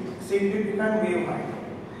and significant wave height.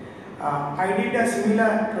 I did a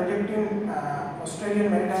similar project in Australian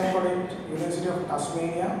Maritime College, University of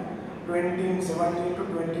Tasmania, 2017 to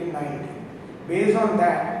 2019. Based on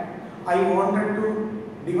that, I wanted to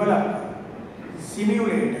develop a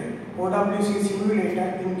simulator, OWC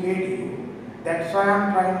simulator in KDU. That's why I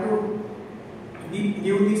am trying to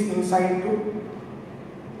give this insight to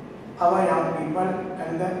our young people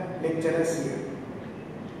and the lecturers here.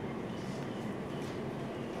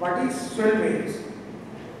 What is swell waves?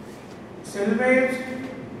 Swell waves,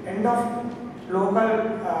 end of local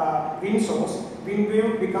wind source, wind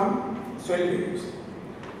wave become swell waves.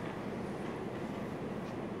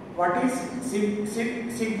 What is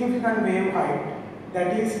significant wave height?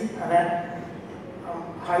 That is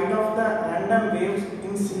height of the random waves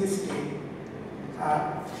in sea state.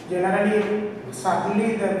 Generally,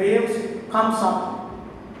 suddenly the waves comes up,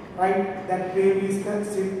 right? That wave is the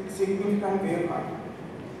significant wave height.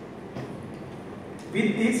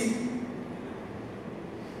 With this,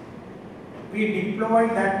 we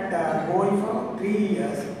deployed that buoy for 3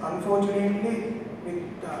 years. Unfortunately, with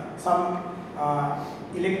some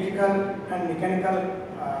electrical and mechanical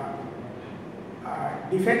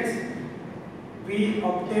defects, we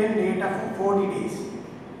obtained data for 40 days.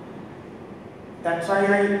 That's why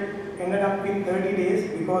I ended up with 30 days,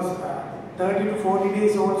 because 30 to 40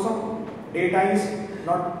 days also data is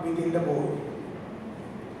not within the buoy.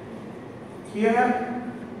 Here,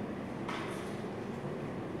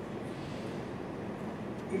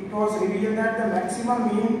 it was revealed that the maximum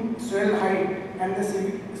mean swell height and the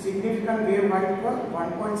significant wave height were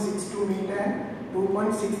 1.62 meter and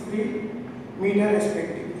 2.63 meter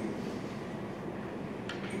respectively.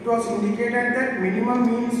 It was indicated that minimum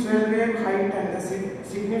mean swell wave height and the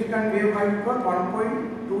significant wave height were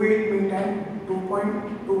 1.28 meter and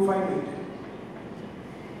 2.25 meter.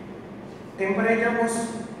 Temperature was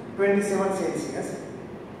 27 Celsius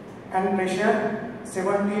and pressure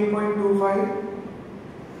 17.25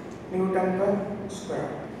 Newton per square.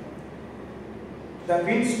 The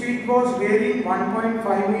wind speed was varying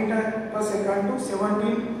 1.5 meter per second to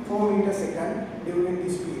 17.4 meter second during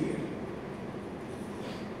this period.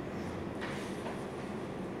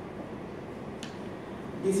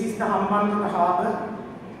 This is the Hambantota harbour,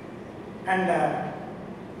 and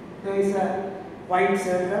there is a white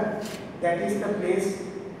circle. That is the place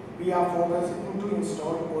we are focusing to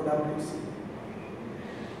install OWC.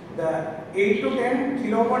 The 8 to 10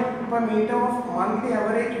 kilowatt per meter of monthly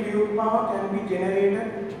average wave power can be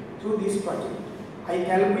generated through this project. I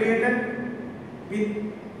calculated with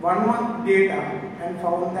 1 month data and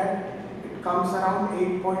found that it comes around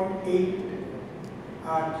 8.8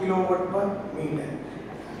 kilowatt per meter.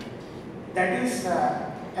 That is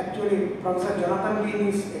actually Professor Jonathan Dean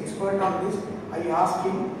is expert on this. I asked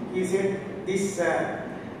him, he said this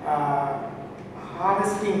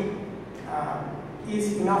harvesting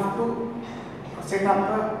is enough to set up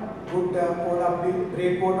a good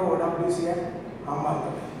breakwater OWC at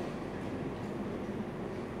Hambantota.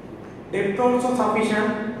 Depth also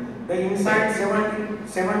sufficient. The inside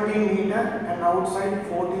 17 meter and outside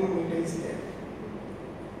 14 meter is there.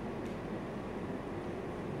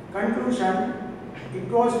 Conclusion: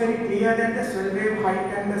 it was very clear that the swell wave height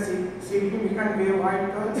and the significant wave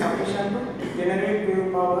height were sufficient to generate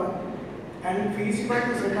wave power and feasible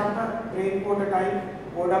to set up a breakwater type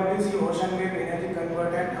OWC ocean wave energy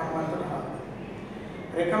converter at Hambantota harbour.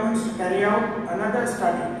 Recommends to carry out another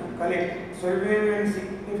study to collect swell wave and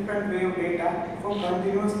significant wave data for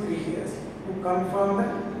continuous 3 years to confirm the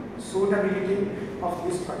suitability of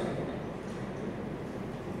this project.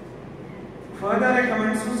 Further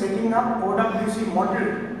recommends to setting up OWC model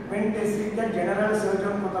when testing the General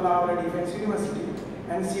Surgeon Kotalawala Defence University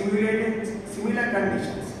and simulating similar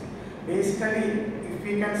conditions. Basically, if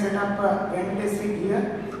we can set up a when testing here,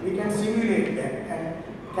 we can simulate that and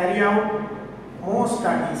carry out more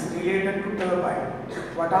studies related to turbine.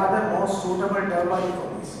 What are the most suitable turbine for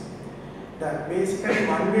this? Basically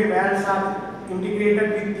one-way valves are integrated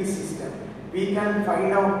with this system. We can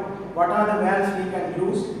find out what are the valves we can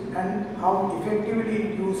use and how effectively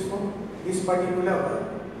it used for this particular work.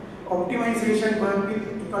 Optimization work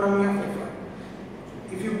with economy of effort.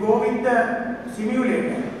 If you go with the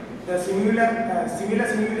simulator, the similar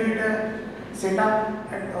simulator set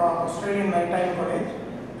up at Australian Maritime College,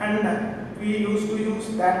 and we used to use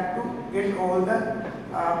that to get all the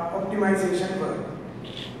optimization work.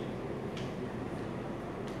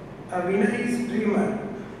 A winner is dreamer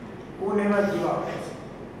who never give up.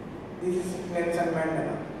 This is Nelson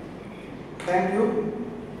Mandela. Thank you.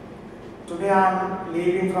 Today I am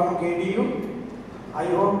leaving from KDU. I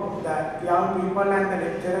hope that young people and the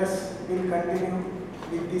lecturers will continue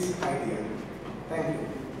with this idea. Thank you.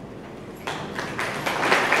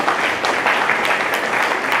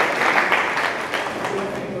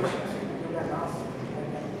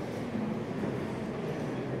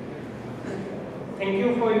 Thank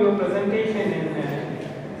you for your presentation,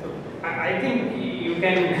 and so I think you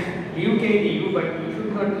can leave KDU, but you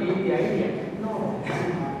should not leave the idea. No.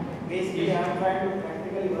 Basically, I am trying to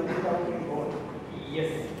practically work it out in both.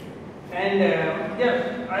 Yes, and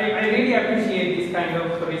yeah, I really appreciate this kind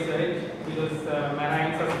of research because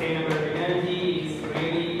marine sustainable energy is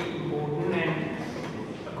really important, and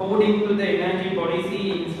according to the energy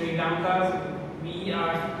policy in Sri Lanka, we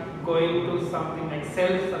are going to something like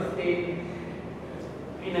self-sustained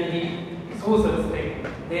energy sources. Like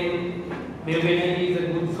then wave energy is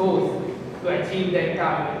a good source to achieve that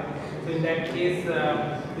target. So in that case,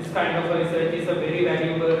 this kind of research is a very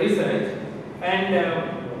valuable research. And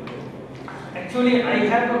actually, I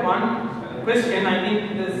have one question. I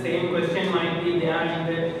think the same question might be there in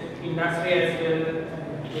the industry as well.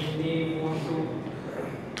 If they want to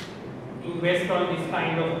invest on this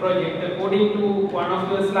kind of project, according to one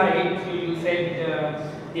of your slides, you said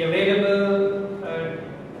the available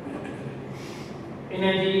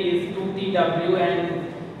energy is 2 TW,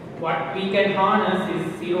 and what we can harness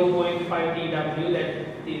is 0.5 TW. That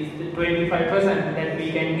is the 25% that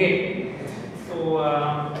we can get. So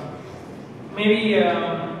maybe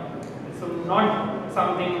so not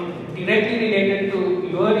something directly related to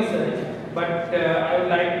your research, but I would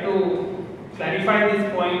like to clarify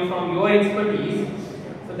this point from your expertise.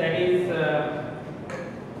 So that is,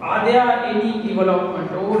 are there any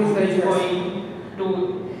development or research going to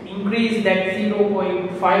increase that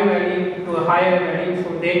 0.5 value to a higher value? So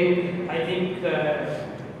then I think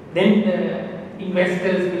then the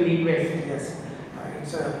investors will invest. Yes,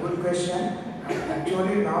 it's a good question.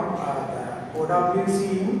 Actually now the OWC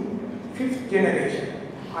in 5th generation.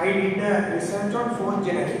 I did a research on 4th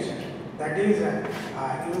generation. That is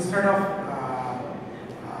instead of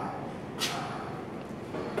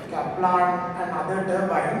Kaplan and other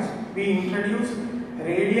turbines, we introduced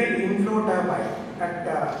radial inflow turbine at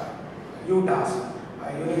UTAS,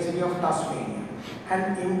 University of Tasmania,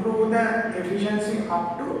 and improve the efficiency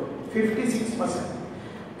up to 56%.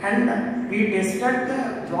 And we tested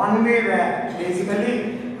the one-way valve.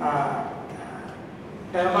 Basically,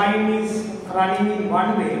 turbine is running in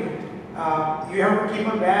one way. You have to keep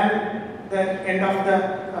a valve at the end of the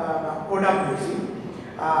OWC.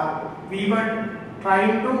 We were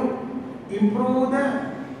trying to improve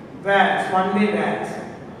the valves, one-way valves.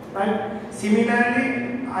 Right?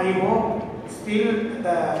 Similarly, I hope still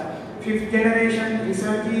the 5th generation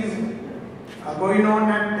research is going on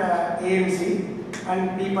at AMC,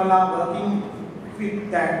 and people are working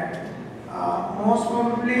with that. Most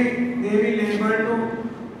probably they will be able to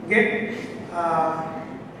get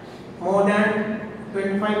more than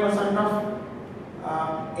 25% of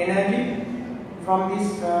energy from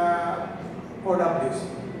this OWC.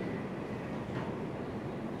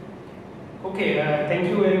 Okay, thank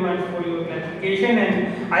you very much for your clarification,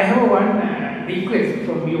 and I have one request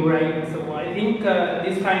from you, right? So I think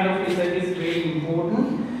this kind of research is very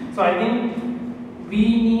important. So I think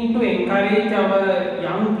we need to encourage our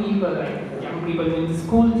young people, like young people in the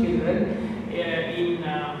school children,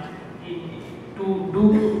 to do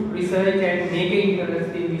research and make an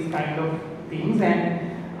interest in these kind of things.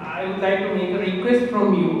 And I would like to make a request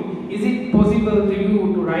from you. Is it possible to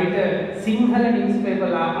you to write a Sinhala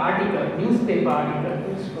newspaper article?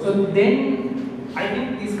 So then I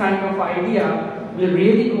think this kind of idea will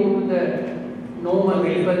really go to the normal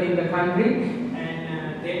people in the country,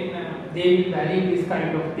 and then they will value this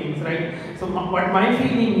kind of things, right? So what my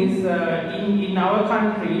feeling is, in our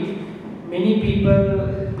country, many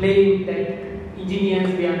people blame that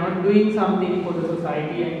engineers, we are not doing something for the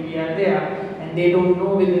society, and we are there, and they don't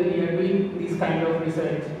know whether we are doing this kind of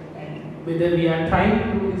research. And whether we are trying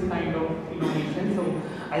to do this kind of innovation. So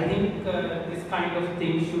I think this kind of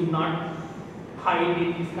thing should not hide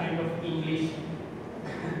in this kind of English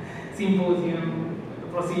symposium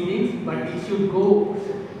proceedings, but it should go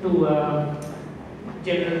to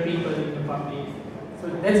general people in the public. So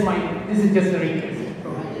that's this is just a request.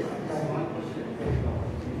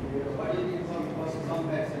 What do you think about cost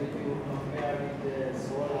complex if you compare with the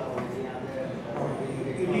solar or the other?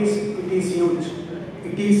 It is huge.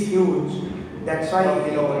 It is huge. That's why per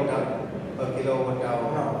kilowatt hour.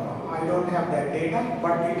 No, I don't have that data,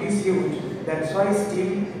 but it is huge. That's why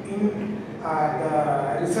still in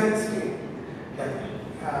the research stage,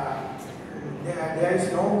 there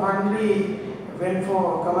is no country went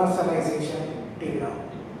for commercialization till now.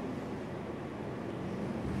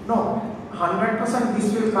 No, 100% this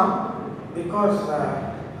will come because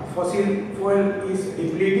fossil fuel is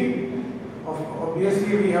depleting.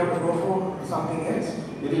 Obviously, we have to go for something else.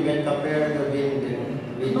 Will you get compared the wind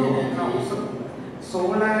energy? No.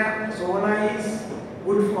 Solar is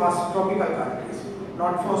good for tropical countries,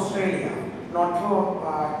 not for Australia, not for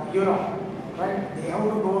Europe, right? They have to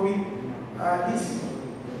go with this.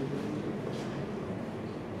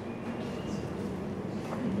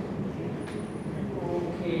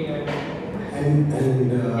 Okay. And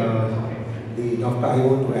the doctor, I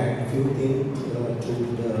want to add a few things to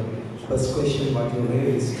the first question what you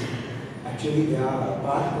raised. Actually, there are,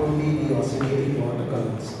 apart from the oscillating water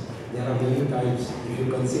columns, there are many types. If you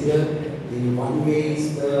consider the one way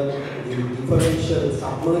is the differential,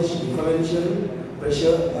 submerged differential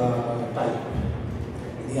pressure type.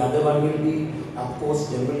 The other one will be, of course,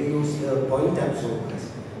 generally use the point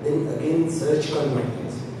absorbers. Then again, surge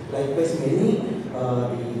converters. Likewise, many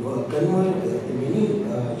many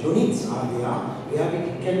units are there where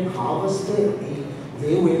we can harvest the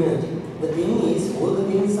wave energy. The thing is, all the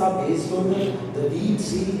things are based on the deep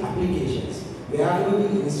sea applications. Wherever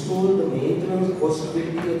we install the maintenance cost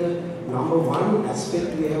will be the number one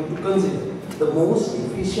aspect we have to consider. The most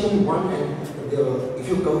efficient one, and if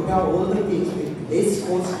you compare all the things with less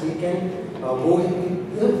cost, we can go ahead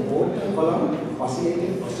with the water column,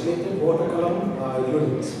 oscillated water column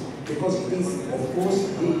units, because it is of course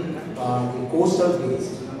the coastal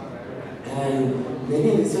based. And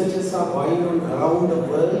many researchers are going on around the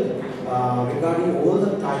world regarding all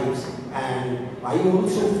the types, and I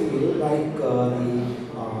also feel like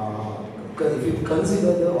if you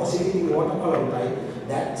consider the oscillating water column type,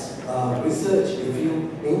 that research, if you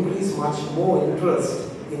increase much more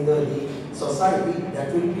interest in the society,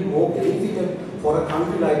 that will be more beneficial for a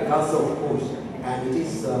country like us, of course. And it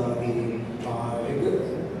is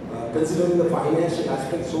considering the financial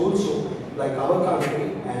aspects also, like our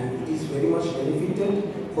country, and it is very much beneficial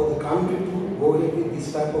for the country to go ahead with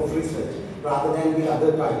this type of research rather than the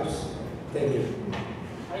other types. Thank you.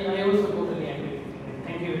 I also totally agree.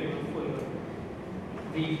 Thank you very much for your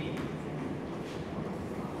briefing.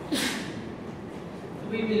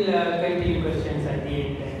 We will continue questions at the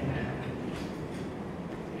end.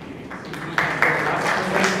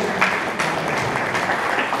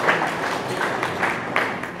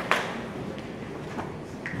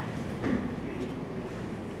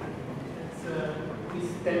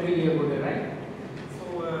 Thembiliyagoda, right? So,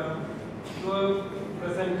 your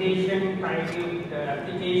presentation titled the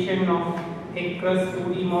application of HEC-RAS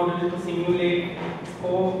 2D model to simulate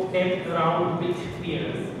Scour depth around beach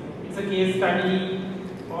piers. It's a case study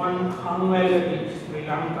on Hanwella beach,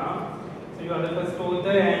 Lanka. So you are the first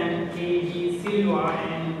author, and K.G. Silva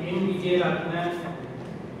and N. Wijayaratna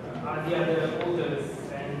are the other authors.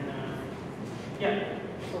 And yeah,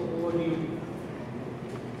 so what do you?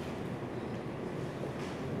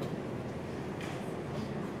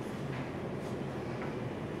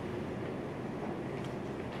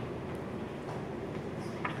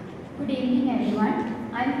 Good evening everyone.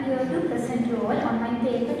 I am here to present you all on my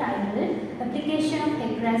paper titled Application of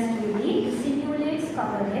HEC-RAS 2D to simulate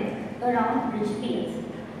Scour depth around bridge piers.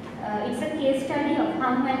 It's a case study of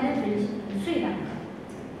Hanwella Bridge in Sri Lanka.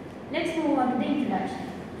 Let's move on to the introduction.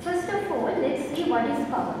 First of all, let's see what is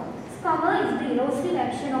Scour. Scour is the erosive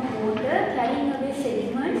action of water carrying away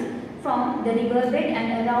sediments from the riverbed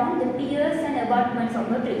and around the piers and abutments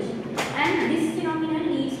of a bridge. And this phenomenon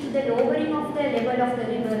leads to the lowering of the level of the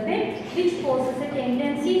riverbed, which causes a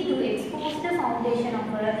tendency to expose the foundation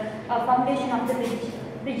of the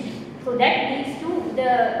bridge. So that leads to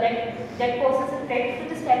that causes a threat to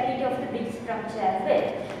the stability of the bridge structure as well.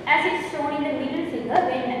 As it's shown in the middle figure,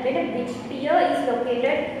 when a bridge pier is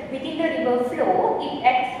located within the river flow, it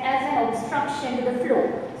acts as an obstruction to the flow.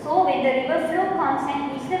 So when the river flow comes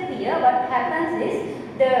and hits the pier, what happens is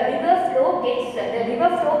the river flow gets, the river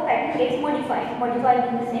flow pattern gets modified. Modified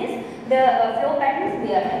in the sense, the flow pattern,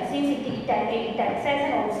 since it acts as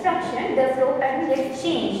an obstruction, the flow pattern gets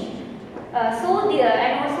changed.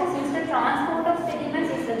 And also since the transport of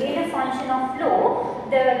sediments is again a function of flow,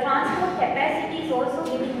 the transport capacity is also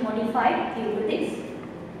getting modified due to this.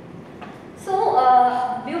 So,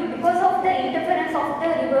 because of the interference of the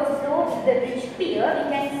river flow with the bridge pier,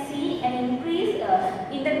 we can see an increase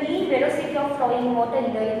in the mean velocity of flowing water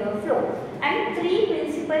in the river flow. And three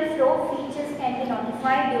principal flow features can be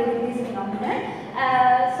notified during this phenomenon.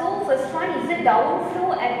 So, first one is the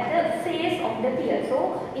downflow at the face of the pier. So,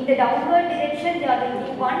 in the downward direction, there will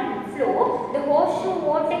be one flow, the horseshoe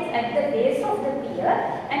vortex at the base of the pier,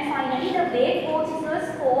 and finally the wave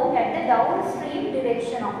vortices formed at the downstream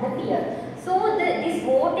direction of the pier. So, this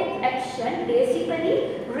vortex action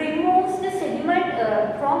basically removes the sediment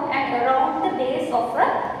from and around the base of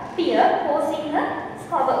a pier, causing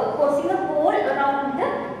a hole around the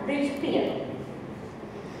bridge pier.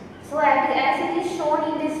 So, as it is shown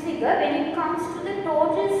in this figure, when it comes to the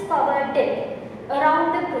total scour depth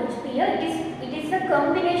around the bridge pier, it is a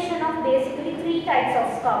combination of basically three types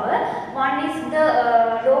of scour. One is the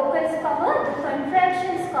local scour, the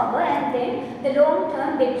contraction scour, and then the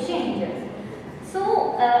long-term bed changes.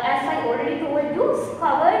 So, as I already told you,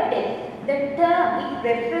 scour depth, the term, it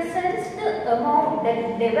represents the amount, the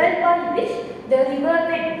level by which the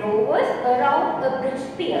riverbed lowers around a bridge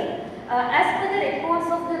pier. As per the records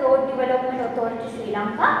of the Road Development Authority Sri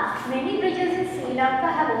Lanka, many bridges in Sri Lanka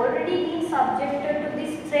have already been subjected to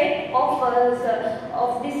this threat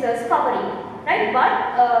of this scouring, right? But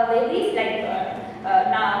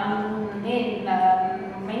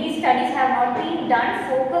many studies have not been done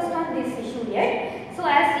focused on this issue yet. So,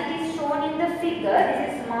 as it is shown in the figure,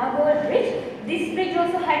 this is Margol Bridge. This bridge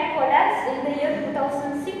also had collapsed in the year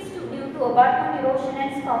 2006 due to abutment erosion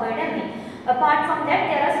and scour damage. Apart from that,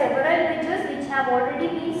 there are several bridges which have already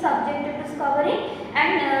been subjected to scouring,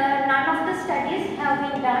 and none of the studies have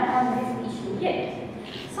been done on this issue yet.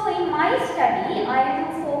 So, in my study, I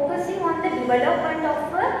am focusing on the development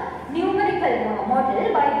of a numerical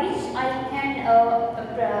model by which I can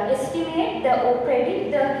estimate or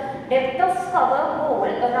predict the depth of scour hole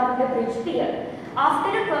around the bridge pier. After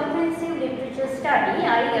a comprehensive literature study,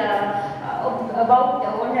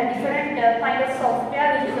 on a different kind of software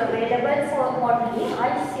which is available for modeling, I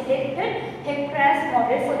selected HEC-RAS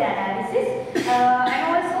model for the analysis, and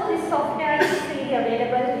also this software is freely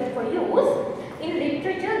available for use. In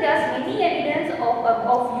literature, there is many evidence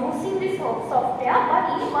of using this software,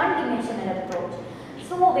 but in one-dimensional approach.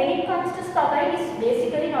 So, when it comes to scouring, it's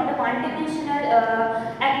basically not a one-dimensional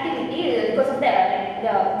activity because of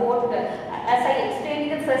as I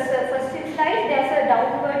explained in the first slide, there's a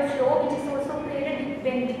downward flow which is also created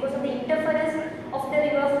because of the interference of the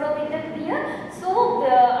river flow with the pier. So,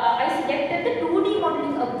 I selected the 2D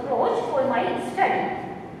modeling approach for my study.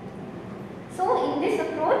 So, in this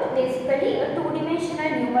approach, basically a two-dimensional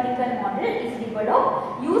numerical model is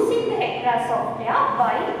developed using the HEC-RAS software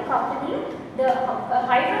by coupling the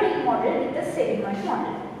hydraulic model with the sediment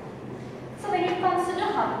model. So, when it comes to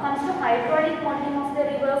hydraulic modeling of the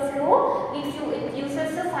river flow, it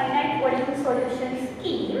uses a finite volume solution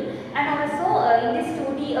scheme, and also in this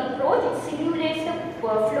 2D approach, it simulates the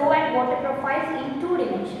flow and water profiles in 2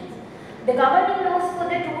 dimensions. The governing laws for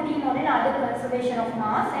the 2D model are the conservation of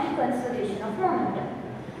mass and conservation of momentum.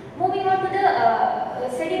 Moving on to the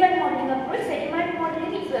sediment modeling approach, sediment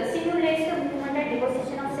modeling simulates the movement and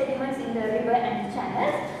deposition of sediments in the river and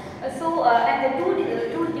channels. And the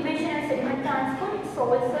two-dimensional sediment transport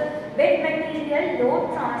solves the bed material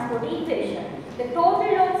load transport equation. The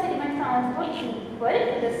total load sediment transport is equal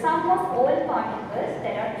to the sum of all particles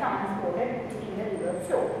that are transported in the river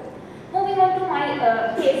flow. Moving on to my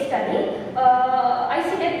case study, I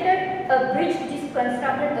selected a bridge which is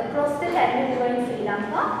constructed across the Hambantota River in Sri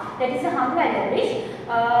Lanka, that is a Hanwella bridge.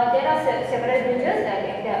 There are several bridges,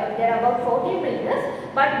 there are about 14 bridges,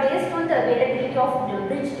 but based on the availability of the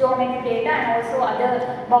bridge geometry data and also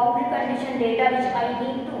other boundary condition data which I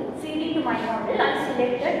need to feed into my model, I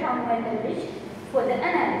selected Hanwella bridge for the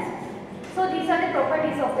analysis. So these are the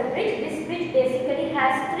properties of the bridge. This bridge basically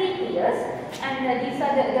has 3 piers, and these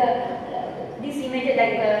are these images,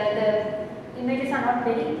 the images are not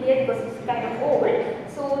very clear because it's kind of old.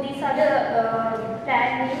 So these are the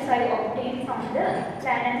plan views I obtained from the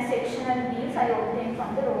plan and sectional views I obtained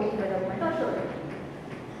from the Road Development Authority.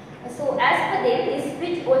 So as per them, this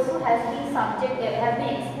bridge also has been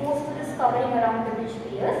exposed to the scouring around the bridge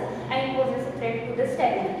piers, and it poses a threat to the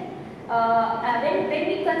stability. When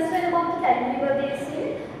we concern about the River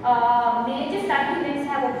basin, major flood events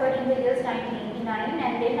have occurred in the years 1980 1989,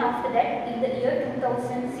 and then after that in the year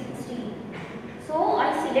 2016. So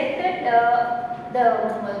I selected the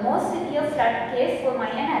most severe flood case for my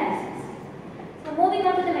analysis. So moving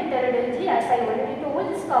on to the methodology, as I already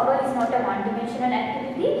told, Scour is not a one-dimensional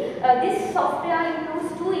activity. This software includes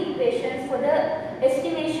two equations for the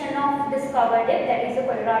estimation of the Scour depth, that is the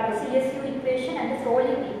Colorado CSU equation and the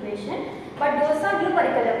Froling equation. But those are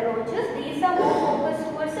numerical approaches. These are more focused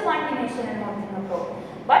towards a one-dimensional modeling approach.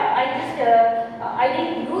 But I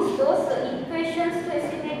didn't use those equations to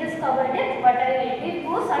estimate the Scour depth. What I did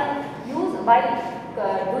was I use by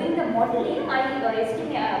doing the modeling, I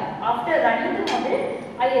estimate after running the model,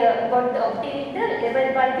 I obtained the level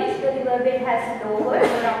by which the river bed has lowered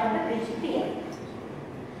around the bridge pier.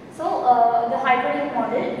 So the hydraulic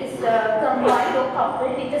model is combined or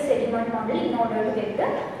coupled with the sediment model in order to get the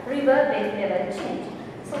river bed level change.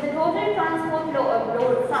 So the total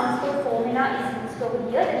transport formula is used over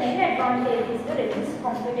here. The main advantage is the reduced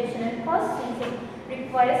computational cost since it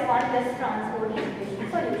requires one less transport equation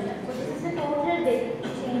solution. So this is the total bed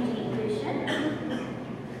change equation.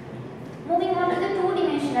 Moving on to the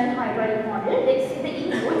two-dimensional hydraulic model, let's see the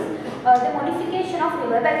inputs. The modification of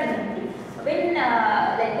river bathymetry. When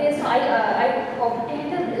like this, I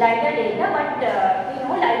obtained the LiDAR data, but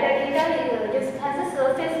LiDAR data just has a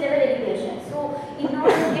surface level elevation. So in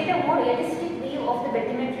order to get a more realistic view of the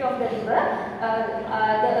bathymetry of the river,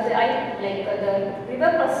 the river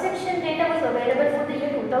cross-section data was available for the year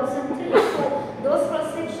 2003. So those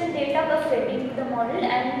cross-section data were fed into the model,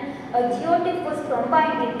 and geotiff was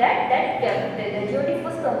combined with that. The geotiff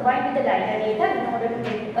was combined with the LiDAR data in order to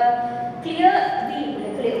get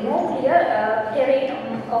more clear terrain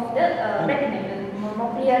of the bathymetry,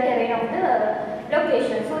 more clear terrain of the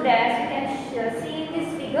location. So as you can see in this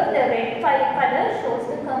figure, the red color shows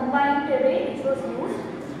the combined terrain which was used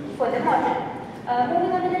for the model.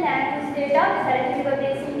 Moving on to the land use data, the Kalani River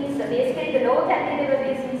Basin is basically the lower Kalani River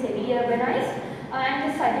Basin is heavily urbanized, and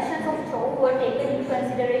the suggestions of Chow were taken into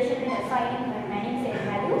consideration in assigning Manning's N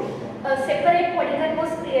value. A separate polygon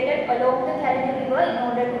was created along the Kalani River in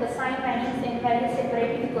order to assign Manning's N value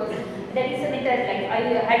separately, because that is a method, like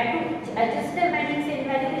I had to adjust the Manning's N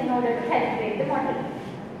value in order to calibrate the model.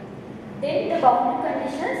 Then the boundary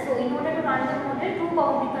conditions. So in order to run the model, two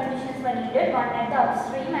boundary conditions were needed, one at the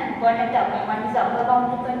upstream and one at the upper. One is the upper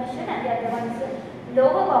boundary condition and the other one is the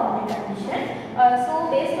lower boundary condition.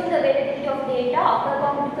 So based on the availability of data, upper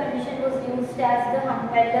boundary condition was used as the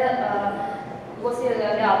Hanwella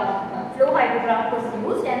flow hydrograph was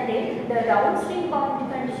used, and then the downstream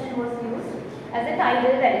boundary condition was used as a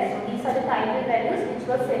tidal value. So these are the tidal values which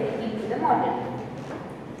were fed into the model.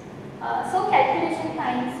 So calculation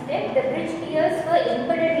time step, the bridge piers were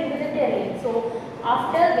embedded into the terrain. So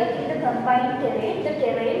after getting the combined terrain,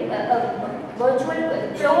 virtual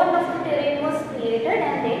clone of the terrain was created,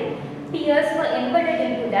 and then piers were embedded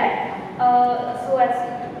into that. So as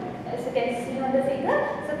you can see on the figure,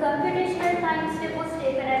 so computational time step was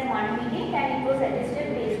taken as 1 minute, and it was adjusted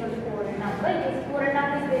based on the Poran number. This Poran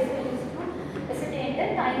number is basically used to ascertain the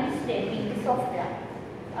time step in the software.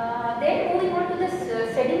 Then moving on to the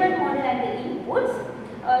sediment model and the inputs.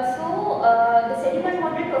 The sediment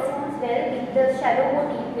model performs well with the shallow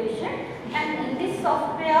water equation, and in this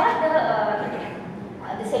software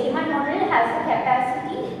the sediment model has the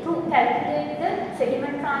capacity to calculate the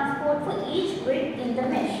sediment transport for each grid in the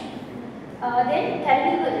mesh. Then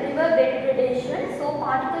Kalani River bed gradation. So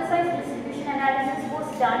particle size distribution analysis was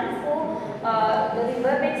done for the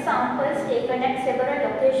river bed samples taken at several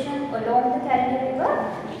locations along the Kalani River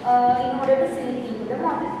in order to fill it into the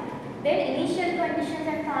model. Then initial conditions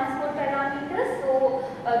and transport parameters. So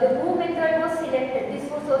the move method was selected. This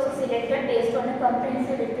was also selected based on a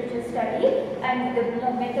comprehensive literature study, and the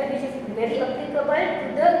method which is very applicable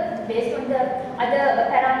to the based on the other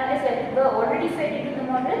parameters that were already fed into the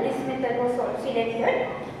model. This method was also selected.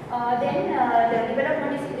 Then the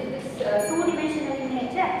development is two-dimensional in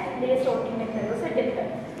nature. Actually, the sorting method was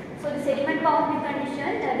adopted. So the sediment boundary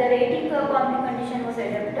condition, the rating curve boundary condition was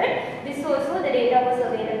adopted. This also the data was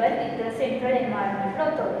available with the Central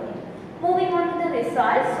Environmental Authority. Moving on to the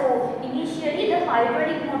results. So initially the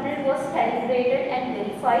hydraulic model was calibrated and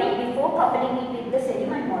verified before coupling it with the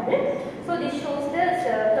sediment model. So this shows the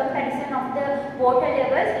comparison of the water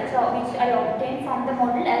levels which I obtained from the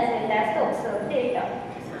model as well as the observed data.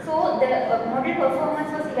 So the model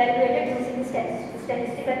performance was evaluated using the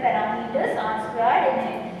statistical parameters R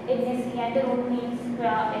squared, NSE and the root mean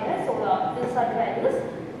square error. So those are the values.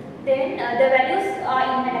 Then the values are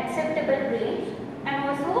in an acceptable range, and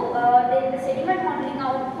also then the sediment modeling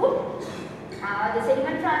output. The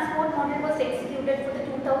sediment transport model was executed for the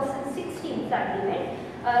 2016 flood event.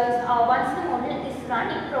 once the model is run,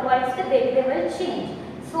 it provides the bed level change.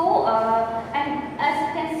 So, and as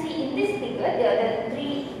you can see in this figure, the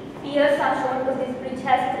 3 piers are shown because this bridge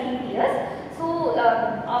has 3 piers. So,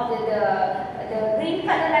 the green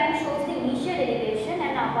color line shows the initial elevation,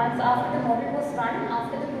 and once after the model was run,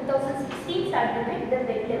 after the 2016 flood event, the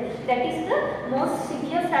bed level, that is the most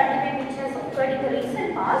severe flood event which has occurred in the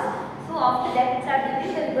recent past. So after that flood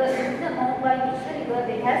event, the amount by which the river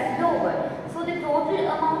bed has lowered. So the total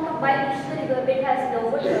amount by which the river bed has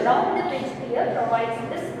lowered around the bridge pier provides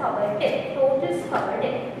the cover depth, total cover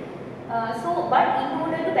depth. But in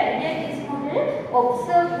order to validate this model,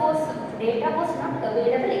 data was not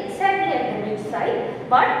available exactly at the bridge site,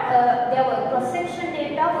 but there were cross-section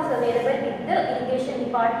data was available with the irrigation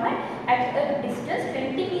department at a distance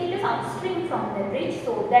 20 meters upstream from the bridge.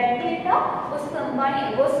 So that data was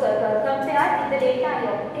compared with the data I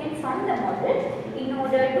obtained from the model in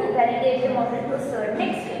order to validate the model to a certain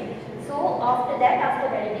extent. So after that, after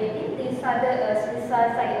validating, these are the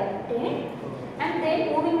results I obtained. And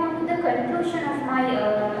then moving on to the conclusion of my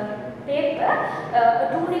paper, a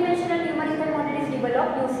two-dimensional numerical model is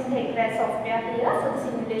developed using the HEC-RAS software here for the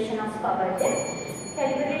simulation of cover depth.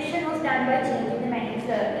 Calibration was done by changing the matrix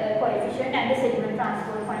coefficient and the sediment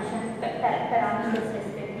transport function parameters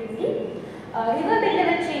respectively. River bed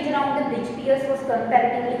level change around the bridge piers was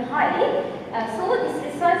comparatively high. So these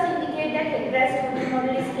results indicate that HEC-RAS 2D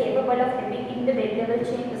model is capable of depicting the bed level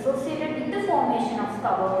change associated with the formation of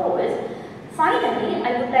cover holes. Finally,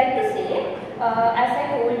 I would like to say, as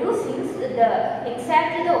I told you, since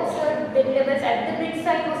exactly the observed bed levels at the bridge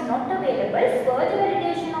site was not available, further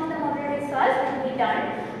validation of the model results will be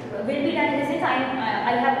done in the sense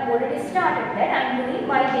I have already started that. I am doing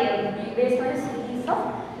based on a series of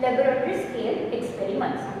laboratory scale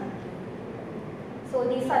experiments. So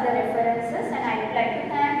these are the references, and I would like to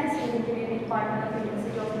thank the Civil Engineering Department of the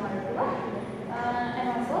University of Hikkaduwa, and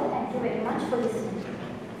also thank you very much for listening.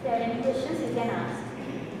 If there are any questions, you can ask.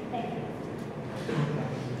 Thank you.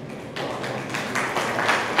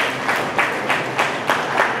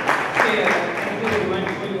 Okay, thank you very much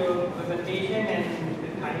for your presentation, and the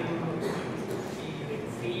time is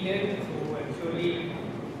exceeded. So actually,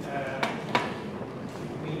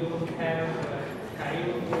 we don't have time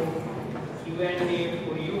for Q&A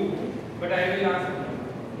for you, but I will ask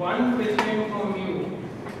one question from you.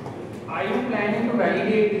 Are you planning to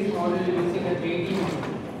validate this model using a 3D model?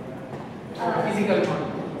 Physical model?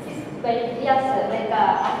 Well, yes, sir. Like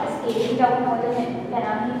after scaling down all the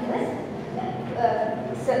parameters,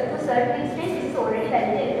 to certain extent this is already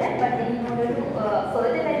validated, but then in order to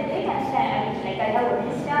further validate, like I have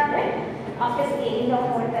already started, after scaling down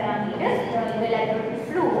all parameters, the laboratory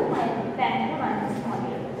flew, I plan to run this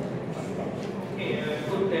model. Okay,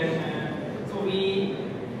 good then. So we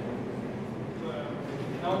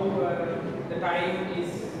now the time is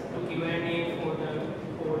to Q&A for the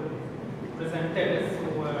presenters. So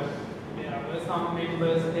there are some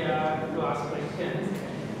members there to ask questions.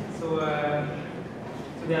 So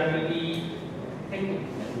there will be 10 minutes.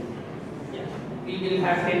 Yeah, we will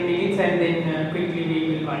have 10 minutes, and then quickly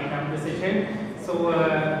we will wind up the session. So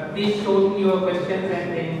please show your questions,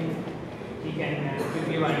 and then we can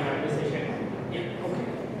quickly wind up the session. Yeah. Okay.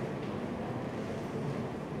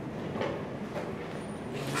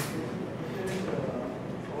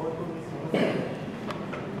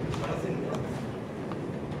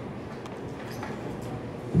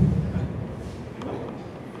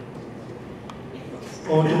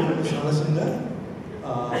 Ranasinghe,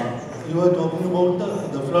 you were talking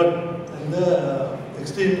about the flood and the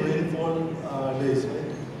extreme rainfall days,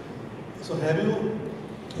 right? So have you,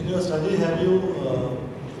 in your study, have you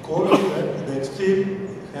correlated the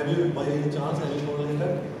extreme, have you by any chance, have you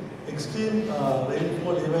correlated extreme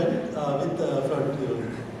rainfall event with the flood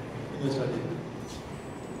event in your study?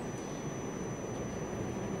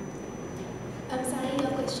 I'm sorry,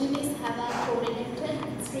 your question is, have I correlated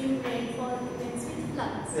extreme rainfall events with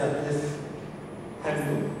floods? Yeah, yes. Have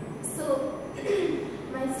you? So,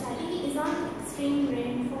 my study is on extreme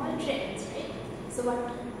rainfall trends, right? So, what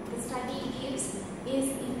the study gives is,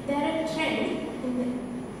 if there is a trend in the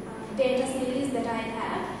data series that I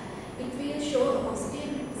have, it will show a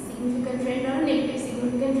positive significant trend or a negative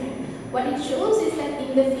significant trend. What it shows is that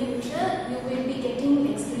in the future, you will be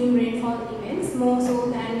getting extreme rainfall events more so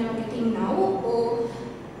than you're getting now, or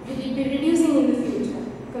you will be reducing in the future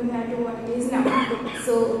compared to what it is now.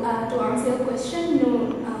 So, to answer your question, no,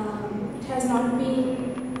 it has not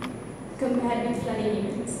been compared with flooding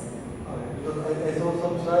events. Because I saw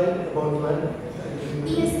some slide about flood.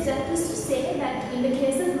 Yes, that was to say that in the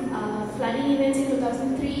case of flooding events in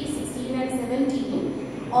 2003, 16 and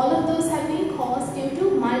 17, all of those have been caused due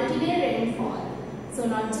to multi-day rainfall. So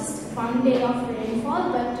not just one day of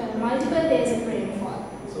rainfall, but multiple days of rainfall.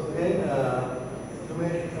 So again, you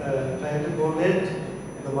may try to correlate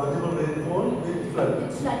the multiple rainfall with flood.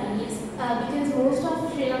 With flooding, yes. Because most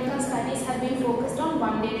of Sri Lankan studies have been focused on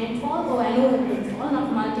one-day rainfall or annual rainfall,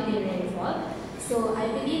 not multi-day rainfall. So I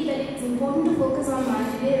believe that it's important to focus on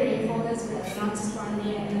multi-day rainfall as well, not just one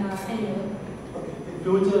day and annual. Okay. In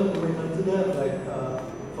future, you may consider like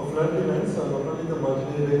for flood events, not only the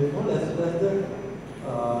multi-day rainfall as well as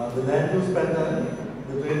the land use pattern,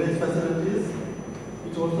 the drainage facilities,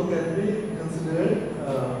 which also can be considered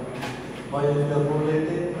while we are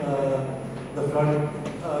correlating the flood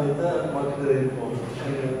with the multi-day rainfall.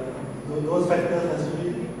 And those factors has to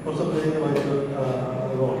be also playing a vital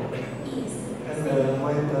role. Yes. And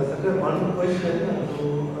my second one question to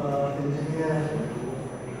engineer.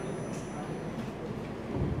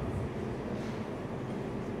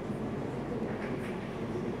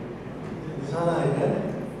 Dissanayake.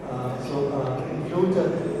 So in future,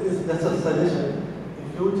 that's a suggestion. In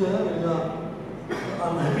future, when you are,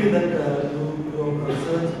 I'm happy that your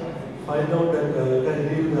research find out that you can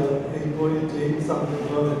give the 8.8 something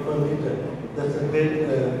per meter. That's a great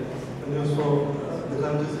news for the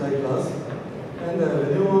countries like us. And when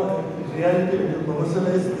you are in reality, when you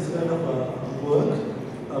commercialize this kind of work,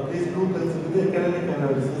 please do consider the economic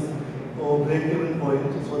analysis or break-even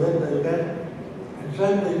point so that you can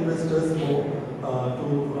attract the investors more to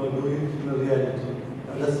do it in reality.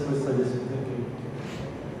 That's my suggestion. Thank you.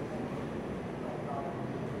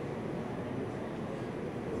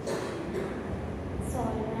 So,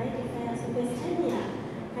 right, if I ask a question, yeah.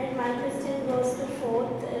 And my question goes to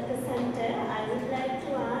fourth presenter. I would like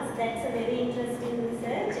to ask, that's a very interesting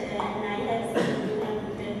research, and I have seen you have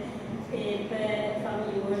the paper from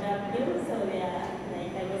UOW, so yeah,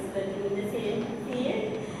 like I was working in the same field,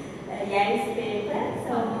 Yang's paper.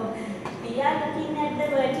 So we are looking at the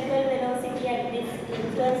vertical velocity and this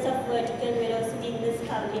influence of vertical velocity in the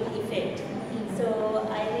scouring effect. So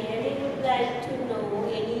I really would like to know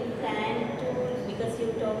any plan to, because you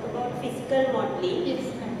talk about physical modeling, Yes.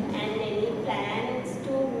 and any plans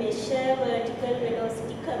to measure vertical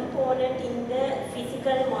velocity component in the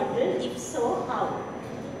physical model, if so, how?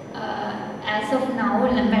 As of now,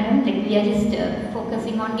 madam, like we are just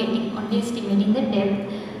focusing on getting only estimating the depth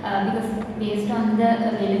because based on the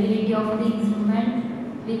availability of the instrument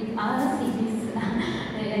with us, it is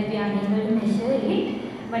we are unable to measure it.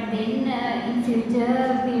 But then in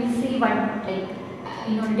future we will see what, like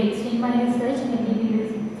in order to extend my research, maybe we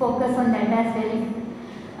will focus on that as well.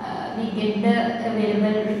 We get the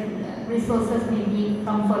available resources maybe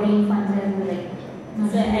from foreign funds as well. Like,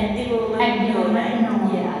 so at the moment, right? No.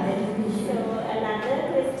 Yeah. That is the issue. So another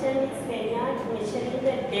question is, when you are measuring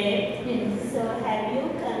the depth, Yes. so have you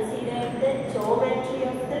considered the geometry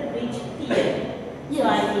of the bridge pier? Yes. So I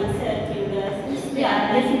mean circular. Yeah,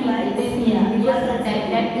 definitely. Yeah, Because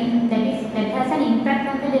that has an impact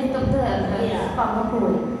on the depth of the power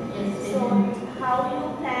pole. Yes. So how do you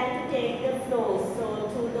plan to take the flows? So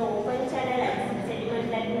through the open channel sediment,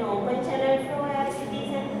 like an open channel flow as it is,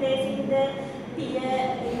 and placing the pier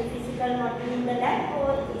in the physical model in the lab,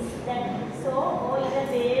 or is that so, or in a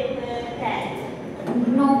wave tank?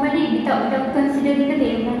 Normally, without considering the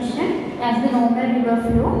wave motion as the normal river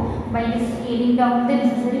flow, by just scaling down the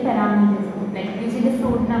necessary parameters, like using the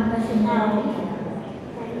float numbers in the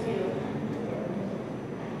Thank you.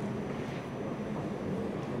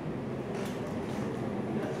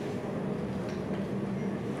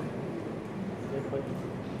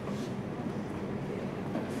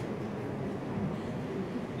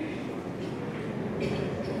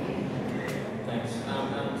 Thanks.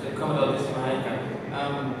 To comment on Dissanayake,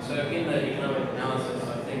 so in the economic analysis, I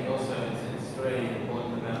think also it's very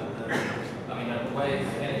important about the way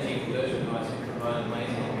energy conversion devices provide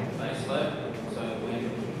amazing base load. So when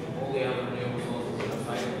all the other renewable sources are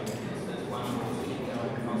failing, there's one more to keep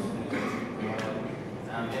going constantly to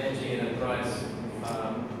provide energy at a price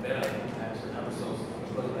better perhaps than other sources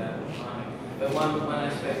because of that timing. But one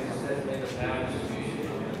aspect is definitely the power distribution.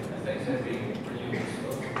 It affects every renewable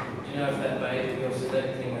source. Do you know if that bay you're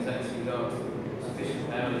selecting has actually got sufficient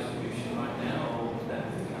power distribution right now, or would that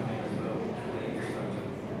have to come in as well for the infrastructure?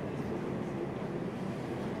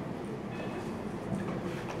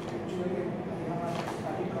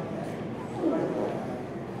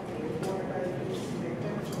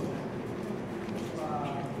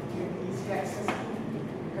 Easy access to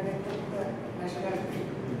connect with the national grid.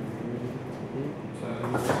 So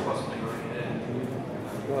it's possibly already there.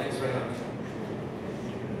 Thanks very much.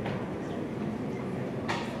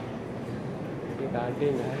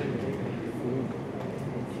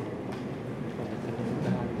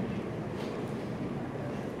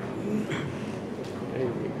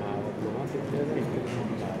 Are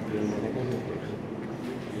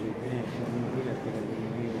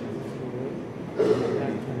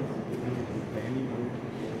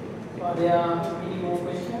there any more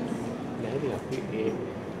questions?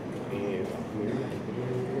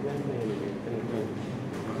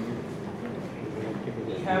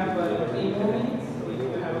 We have 3 more minutes, so if you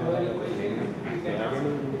have a question, you can ask.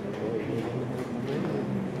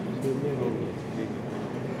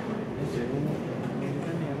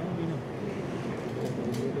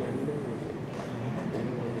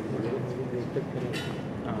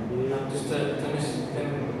 Just to Mr.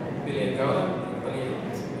 Thembiliyagoda,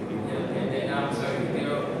 so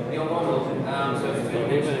your model, so it's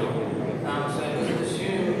three-dimensional. So does it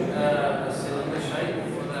assume a cylinder shape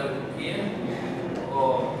for the gear,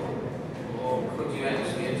 or could you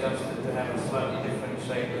actually adjust it to have a slightly different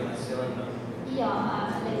shape than a cylinder?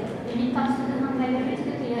 Yeah, like when it comes to the Hanwella,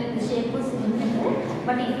 the shape was symmetrical,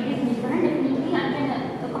 but if it is different, definitely I can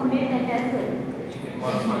accommodate that as well. You can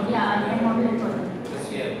modify it. Yeah, I can model it for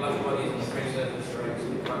Because black bodies and free surface are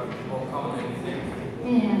actually quite more common than you think.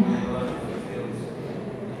 Yeah. In a lot of different fields.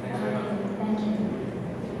 Thanks very much. Thank you.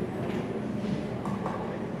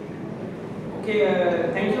 Okay,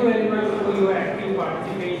 thank you very much for your active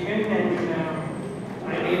participation, and I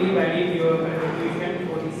really value your contribution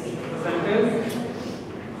for these presenters.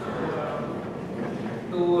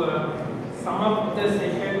 To sum up the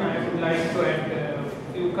session, I would like to add a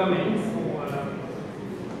few comments.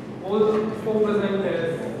 All 4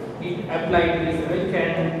 presenters did applied research,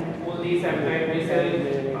 and all these applied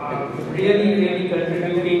research are really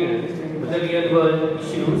contributing to the real world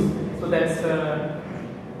issues. So that's a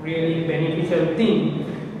really beneficial thing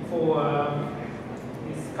for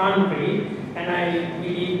this country, and I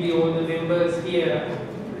believe all the members here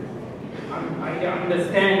I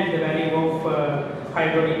understand the value of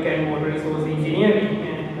hydraulic and water resource engineering,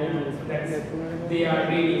 and so that's they are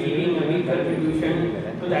really giving a big contribution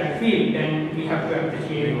to that field, and we have to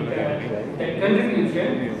appreciate that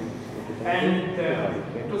contribution. And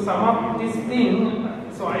to sum up this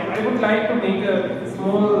thing, so I would like to make a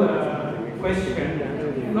small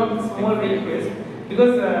question, not small request,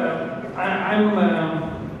 because I'm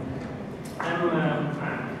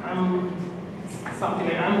something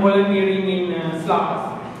like I'm volunteering in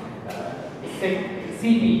SLAS,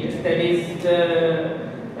 CPS, that is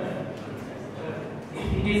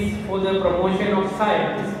it is for the promotion of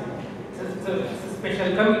science. It's a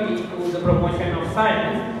special committee to the promotion of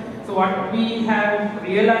science. So what we have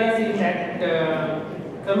realized in that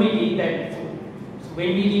committee that when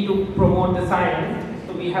we need to promote the science,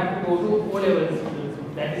 so we have to go to O-level schools.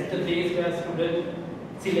 That is the place where students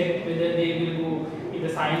select whether they will go in the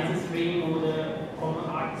science stream or the common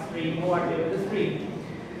arts stream or whatever the stream.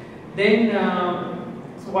 Then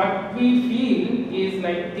so what we feel is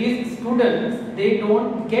like these students, they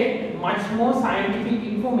don't get much more scientific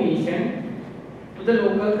information to the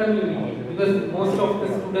local community, because most of the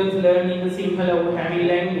students learn in the Sinhala or Tamil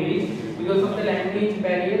language. Because of the language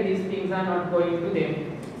barrier, these things are not going to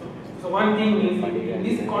them. So one thing is in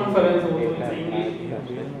this conference, also it's an English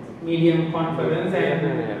medium conference,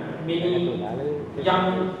 and many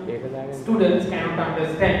young students cannot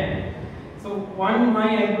understand. So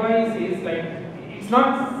my advice is like, it's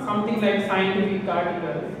not something like scientific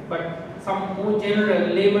articles, but some more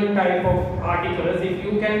general layman type of articles. If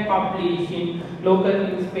you can publish in local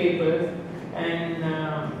newspapers, and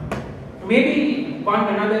maybe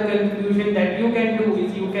another conclusion that you can do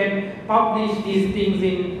is you can publish these things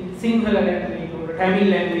in Sinhala language or Tamil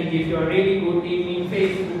language if you are really good in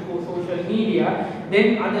Facebook or social media,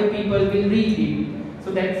 then other people will read it.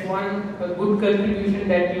 So that's one good contribution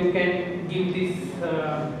that you can give this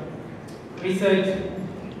research.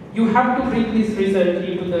 You have to bring this research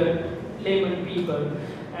into the layman people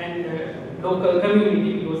and local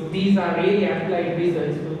community, because these are really applied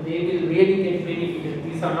research, so they will really get benefited.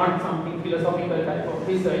 These are not something philosophical type of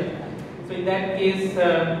research. So in that case,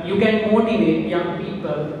 you can motivate young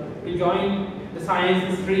people to join the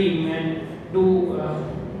science stream and do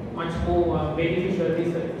much more beneficial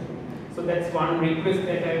research. So that's one request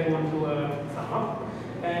that I want to sum up.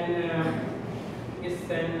 And yes,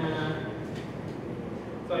 and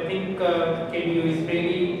so I think KBU is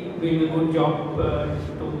really doing a good job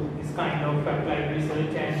to this kind of applied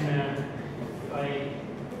research, and I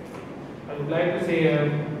would like to say, I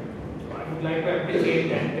would like to appreciate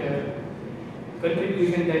that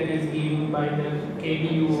contribution that is given by the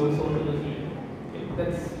KBU also to the field.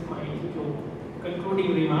 That's my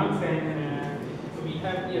concluding remarks, and so we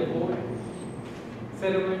have the award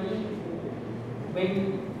ceremony. When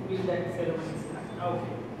will that ceremony start?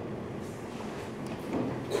 Okay.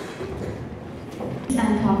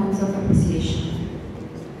 and tokens of appreciation.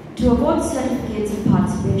 To award certificates of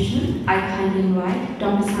participation, I kindly invite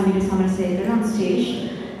Dr. Sameera Samarasekara on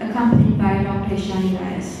stage, accompanied by Dr.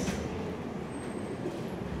 HEC-RAS.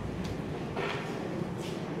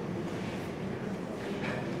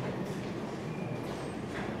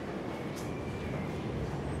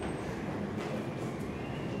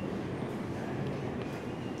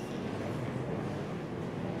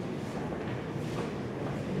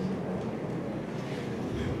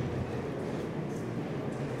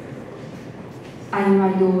 I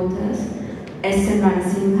invite the authors,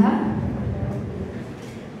 Ranasinghe,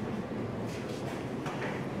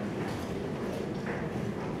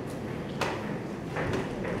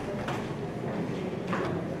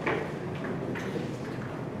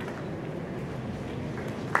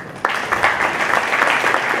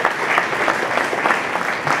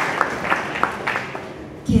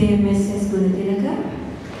 KMSS Gunathilaka,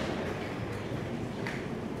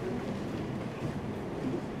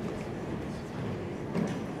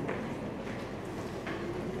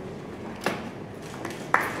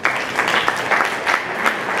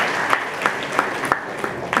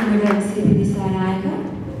 Dissanayake,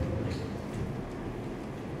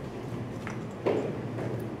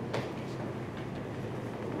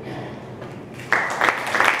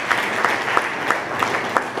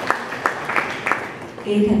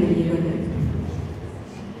 Thembiliyagoda.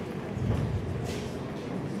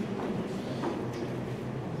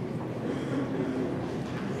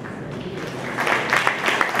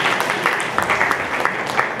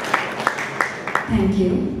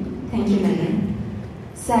 Thank you, Megan.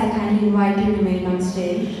 So I kindly invite you to remain on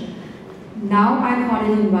stage. Now I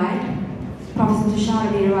cordially invite Professor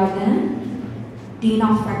Wijayaratna, Dean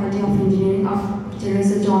of Faculty of Engineering of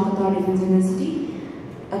Research University,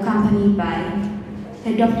 accompanied by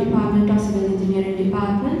Head of Department of Civil Engineering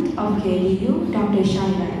Department of KDU, Dr.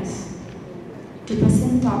 HEC-RAS, to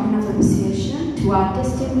present token of appreciation to our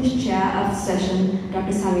distinguished chair of the session,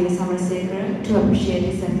 Dr. Sameera Samarasekara, to appreciate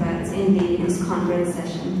his efforts in leading this conference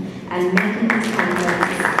session and making this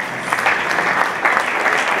conference.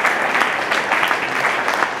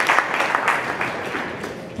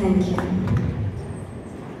 Thank you.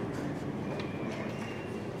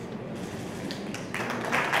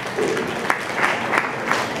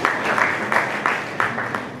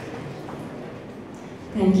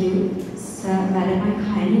 Thank you. So, Madam, I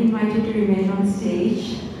kindly invite you to remain on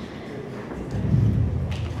stage.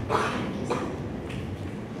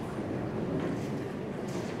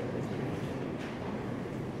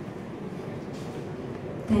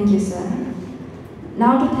 Thank you, sir.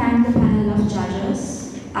 Now to thank the panel of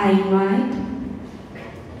judges, I invite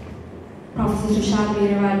Professor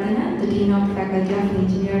Wijayaratna, the Dean of Faculty of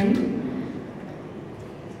Engineering,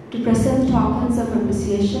 to present tokens of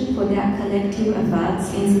appreciation for their collective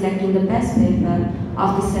efforts in selecting the best paper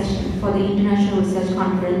of the session for the International Research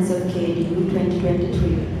Conference of KDU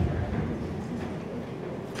 2023.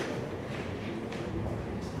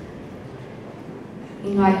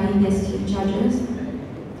 Inviting the esteemed judges,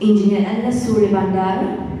 Engineer L.S. Surya,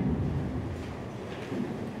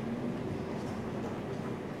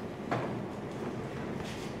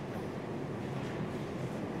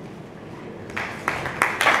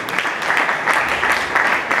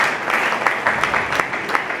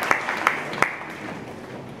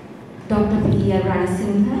 Dr. Piers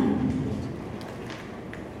Ranasinghe,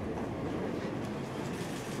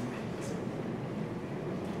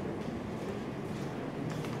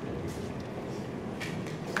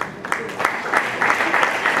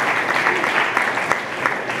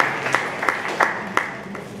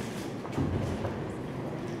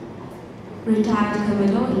 retired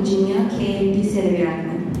Commodore Engineer K.M.D. Jayawardenapura.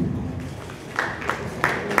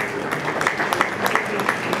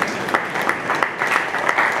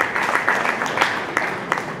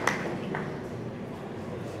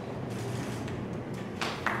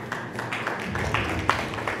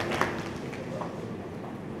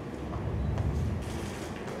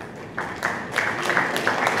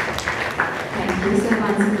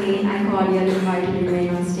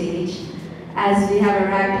 As we have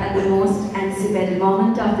arrived at the most anticipated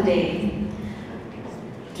moment of the day.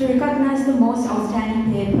 To recognize the most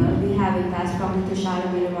outstanding paper, we have with us from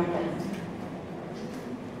Wijayaratna.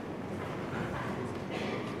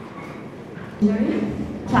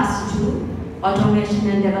 Engineering, Cluster 2, Automation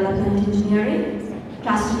and Development Engineering,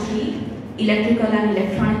 Cluster 3, Electrical and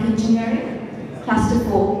Electronic Engineering, Cluster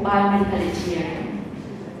 4, Biomedical Engineering.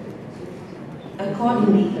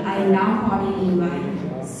 Accordingly, I am now calling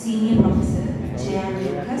invite Senior Professor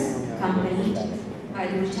Jayawardenapura, accompanied by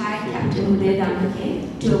the retired Captain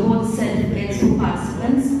Wijayaratna, to award certificates to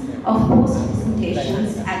participants of post-presentation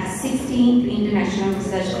sessions at the 16th International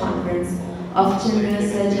Research Conference of General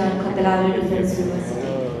Research at Gunathilaka Defence University.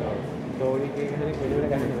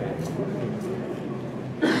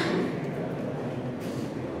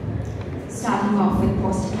 Starting off with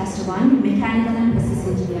Postcaster 1, Mechanical and Process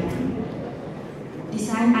Engineering.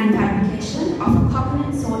 Design and fabrication of a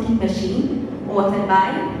component sorting machine, authored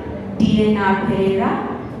by D.N.R. Pereira,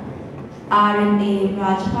 R.N.A.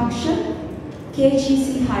 Rajapaksha,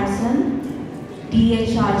 K.G.C. Harrison,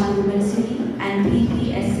 D.H.R. Wickramasuriya, and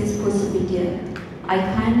P.P.S.S. Precipitation. I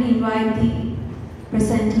kindly invite the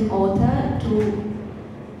presenting author to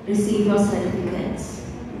receive your certificates.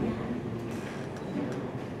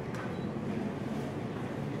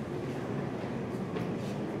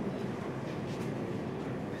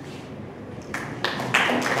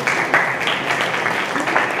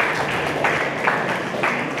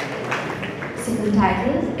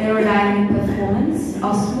 Titled Aerodynamic Performance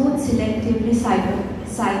of Smooth Selectively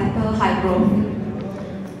Hyperhydrophic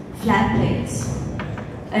Flat Plates,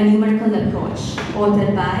 a Numerical Approach,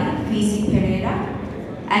 authored by V.C. Pereira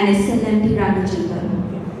and S.L.M.D. Ranasinghe.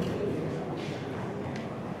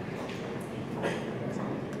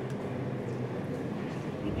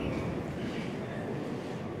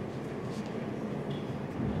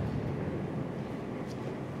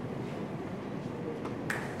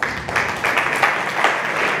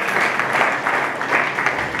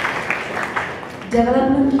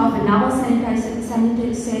 Development of a novel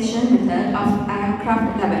sanitization method of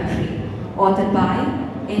aircraft laboratory, authored by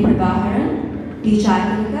A. Prabhaharan, D.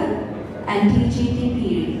 Jayawardenapura, and T.G.T.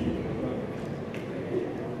 Piers.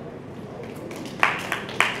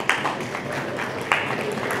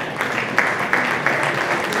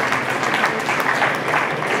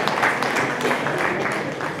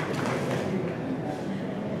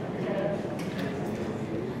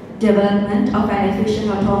 Development of an efficient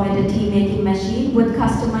automated tea-making machine with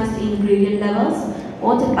customized ingredient levels,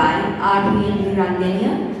 authored by R.P.N.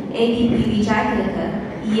 Ranasinghe, A.D.P. Wijayaratna,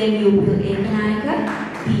 E.M.U. Ekanaika,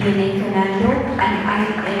 P.N.A. Fernando, and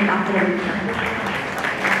I.M. Akramika.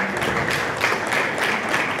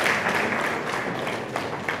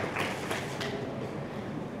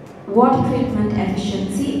 Water treatment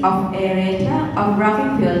efficiency of aerator of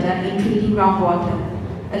roughing filter in treating groundwater.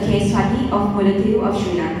 A case study of Multiday of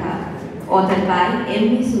Sri Lanka, authored by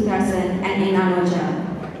M.V. Sutharsan and N. Anoja.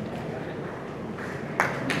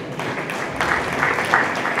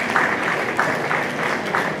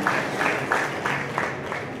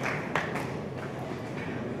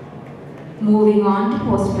 Moving on to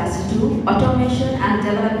Postclass 2, Automation and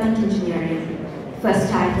Development Engineering. First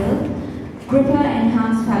title, Gripper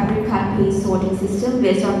Enhanced Fabric Cut Piece Sorting System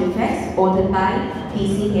Based on Defects, authored by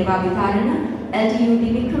P.C. Hevavikarana, LTUD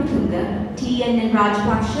Wickramasuriya, T.N.N.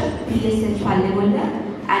 Rajapaksha, P.S.H. Pallegolla,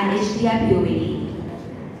 and H.D.I. POVD.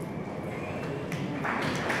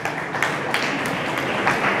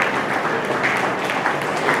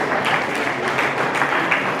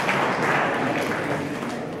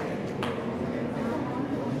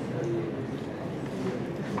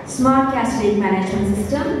 Smart Gas Leak Management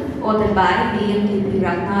System, authored by D.M.T.P.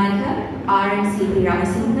 Ratnayaka, R.N.C.P.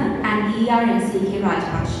 Ranasinghe, and E.R.N.C.K.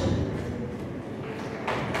 Rajapaksha.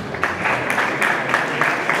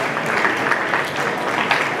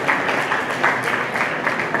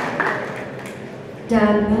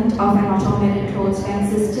 Development of an automated clothes bank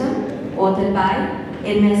system, authored by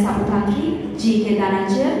M.L. Saputantri, G.K.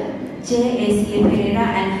 Dhananjaya, J.A.C.A. Pereira,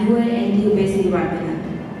 and U.N.D. Wijayaratna.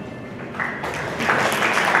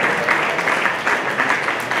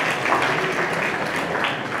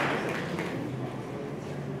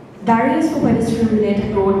 Barriers for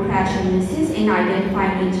pedestrian-related road crash analysis in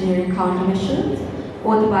identifying engineering countermeasures,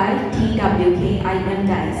 authored by T.W.K. Ivan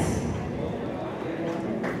Dice.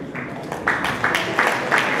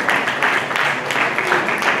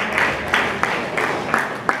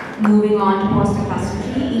 Moving on to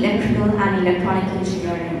Postclass 3, Electrical and Electronic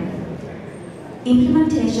Engineering.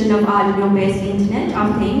 Implementation of Arduino-based Internet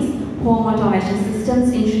of Things home automation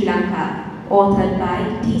systems in Sri Lanka, authored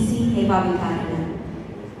by T.C. Hevavikarana.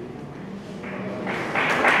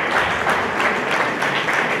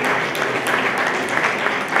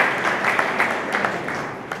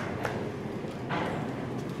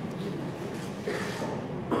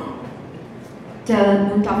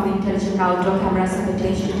 Development of intelligent outdoor camera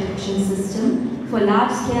sabotage detection system for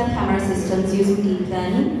large-scale camera systems using deep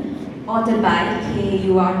learning, authored by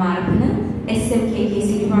K.U.R. Marapana, S.M.K.K.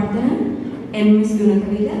 Sirivardhana, M.S.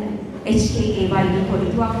 Gunathilaka, H.K.A.Y.D.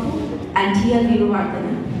 Kodithuappu, and T.L.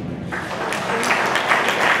 Vivavardhana.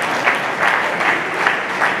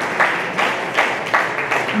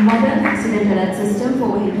 Modern accident alert system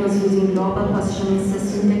for vehicles using global positioning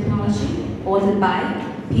system technology, authored by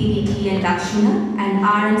PDT and Dakshina and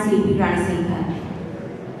RMCP Ranasinghe.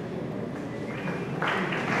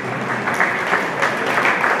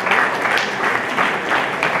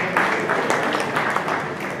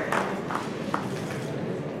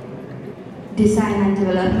 Design and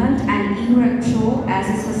Development and E-Rectro as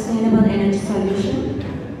a Sustainable Energy Solution,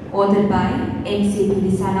 authored by NCP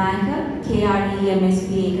Dissanayake,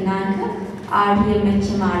 KREMSP Ekanayake, RDM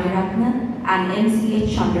Wijayaratna and MCH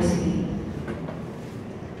Chandrasuri.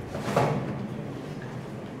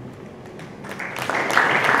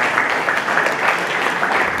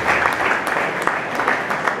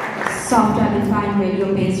 Software-defined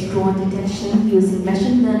radio-based drone detection using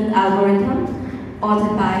machine learning algorithm,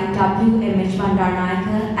 authored by WMH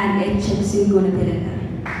Bandaranaike and HEC Gunathilaka.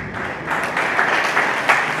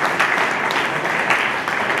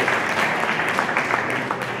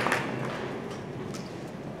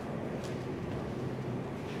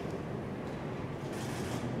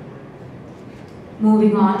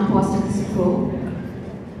 Moving on to post-doctoral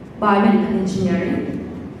biomedical engineering.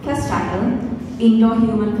 First title, Indoor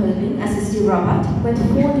Human Pelvic Assistive Robot with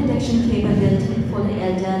fall detection capability for the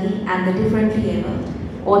elderly and the differently abled,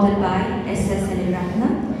 authored by S.S. Jayawardenapura,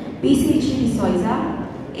 PCG Soiza,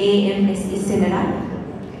 AMSE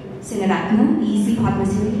Senaratna, EC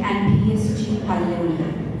Padmasiri and PSG Palleula.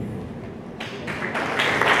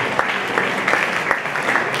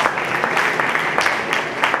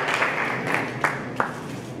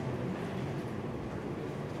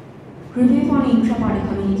 Review on intra-body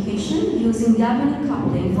communication using galvanic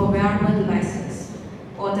coupling for wearable devices,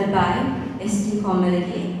 authored by S.T.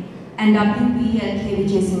 Thembiliyagoda and W.B.L.K.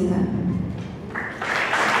 Wijayaratna.